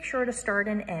make sure to start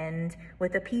and end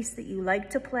with a piece that you like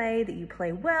to play, that you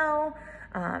play well,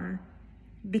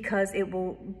 because it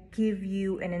will give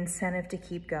you an incentive to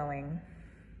keep going.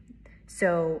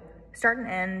 So start and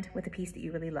end with a piece that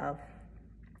you really love.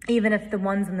 Even if the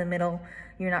ones in the middle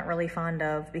you're not really fond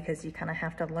of because you kind of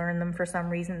have to learn them for some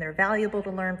reason, they're valuable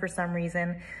to learn for some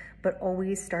reason, but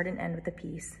always start and end with a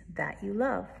piece that you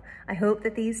love. I hope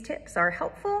that these tips are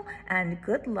helpful, and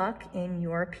good luck in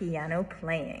your piano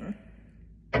playing.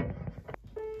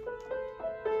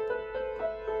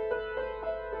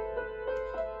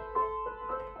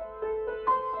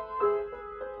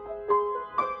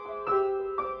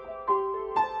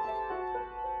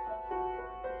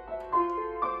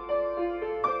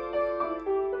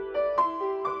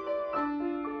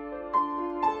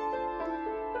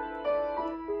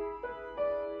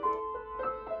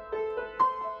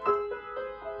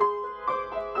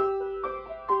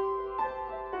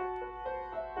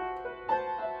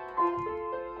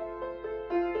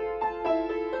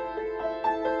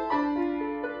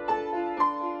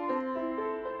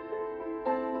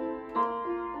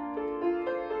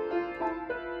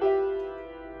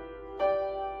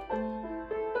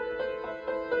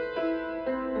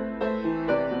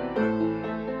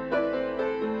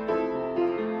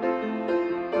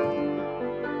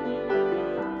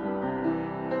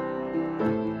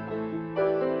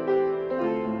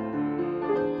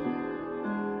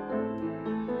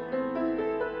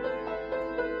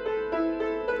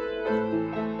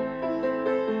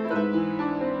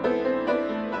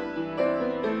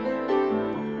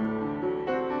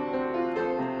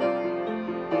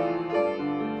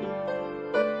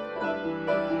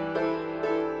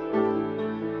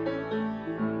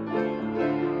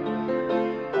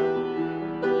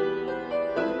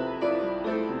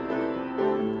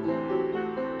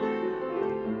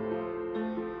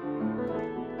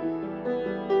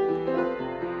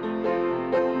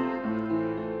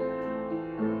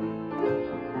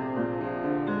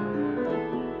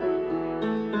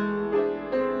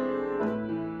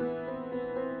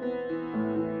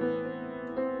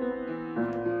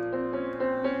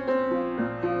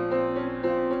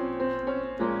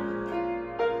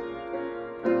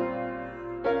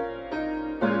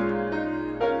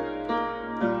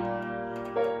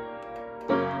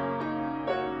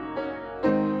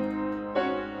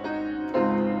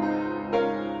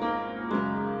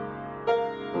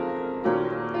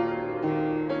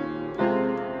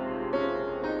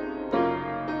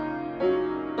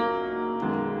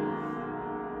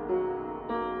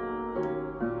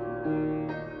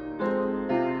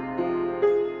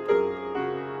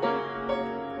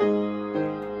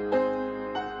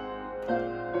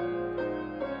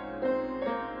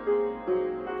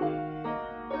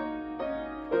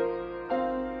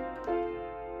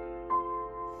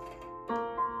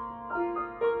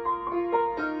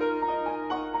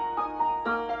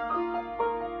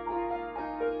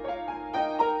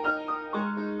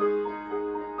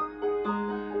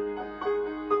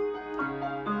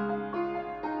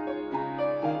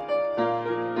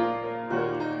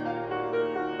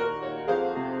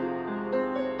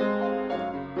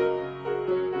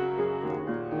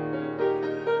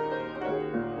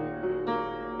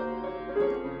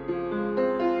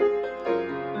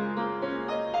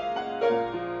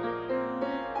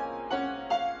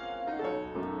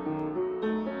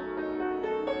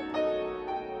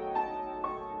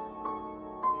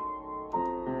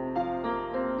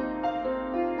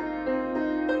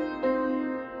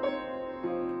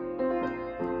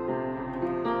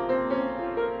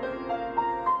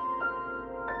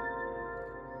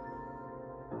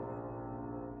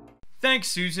 Thanks,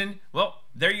 Susan. Well,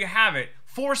 there you have it.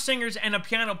 4 singers and a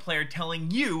piano player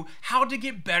telling you how to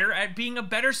get better at being a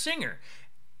better singer.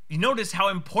 You notice how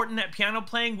important that piano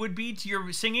playing would be to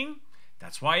your singing?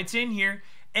 That's why it's in here.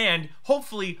 And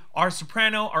hopefully our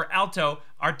soprano, our alto,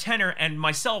 our tenor, and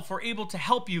myself were able to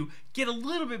help you get a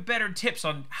little bit better tips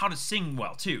on how to sing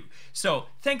well too. So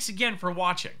thanks again for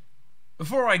watching.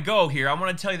 Before I go here, I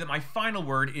want to tell you that my final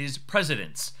word is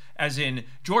presidents, as in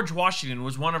George Washington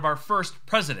was one of our first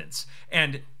presidents.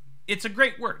 And it's a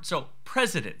great word, so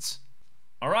presidents.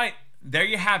 All right, there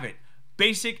you have it.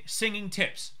 Basic singing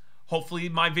tips. Hopefully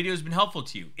my video has been helpful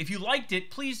to you. If you liked it,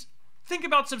 please think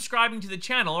about subscribing to the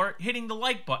channel or hitting the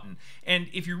like button. And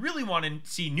if you really want to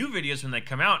see new videos when they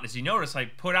come out, as you notice I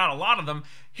put out a lot of them,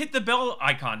 hit the bell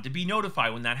icon to be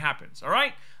notified when that happens. All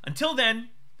right? Until then,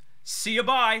 see you,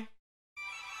 bye.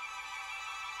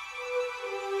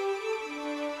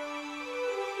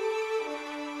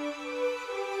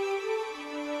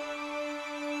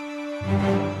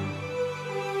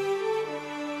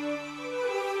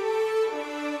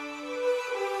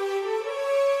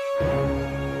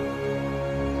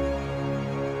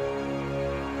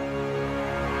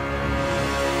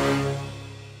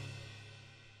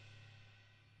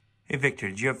 Hey Victor,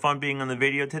 did you have fun being on the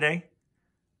video today?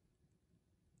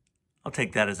 I'll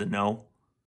take that as a no.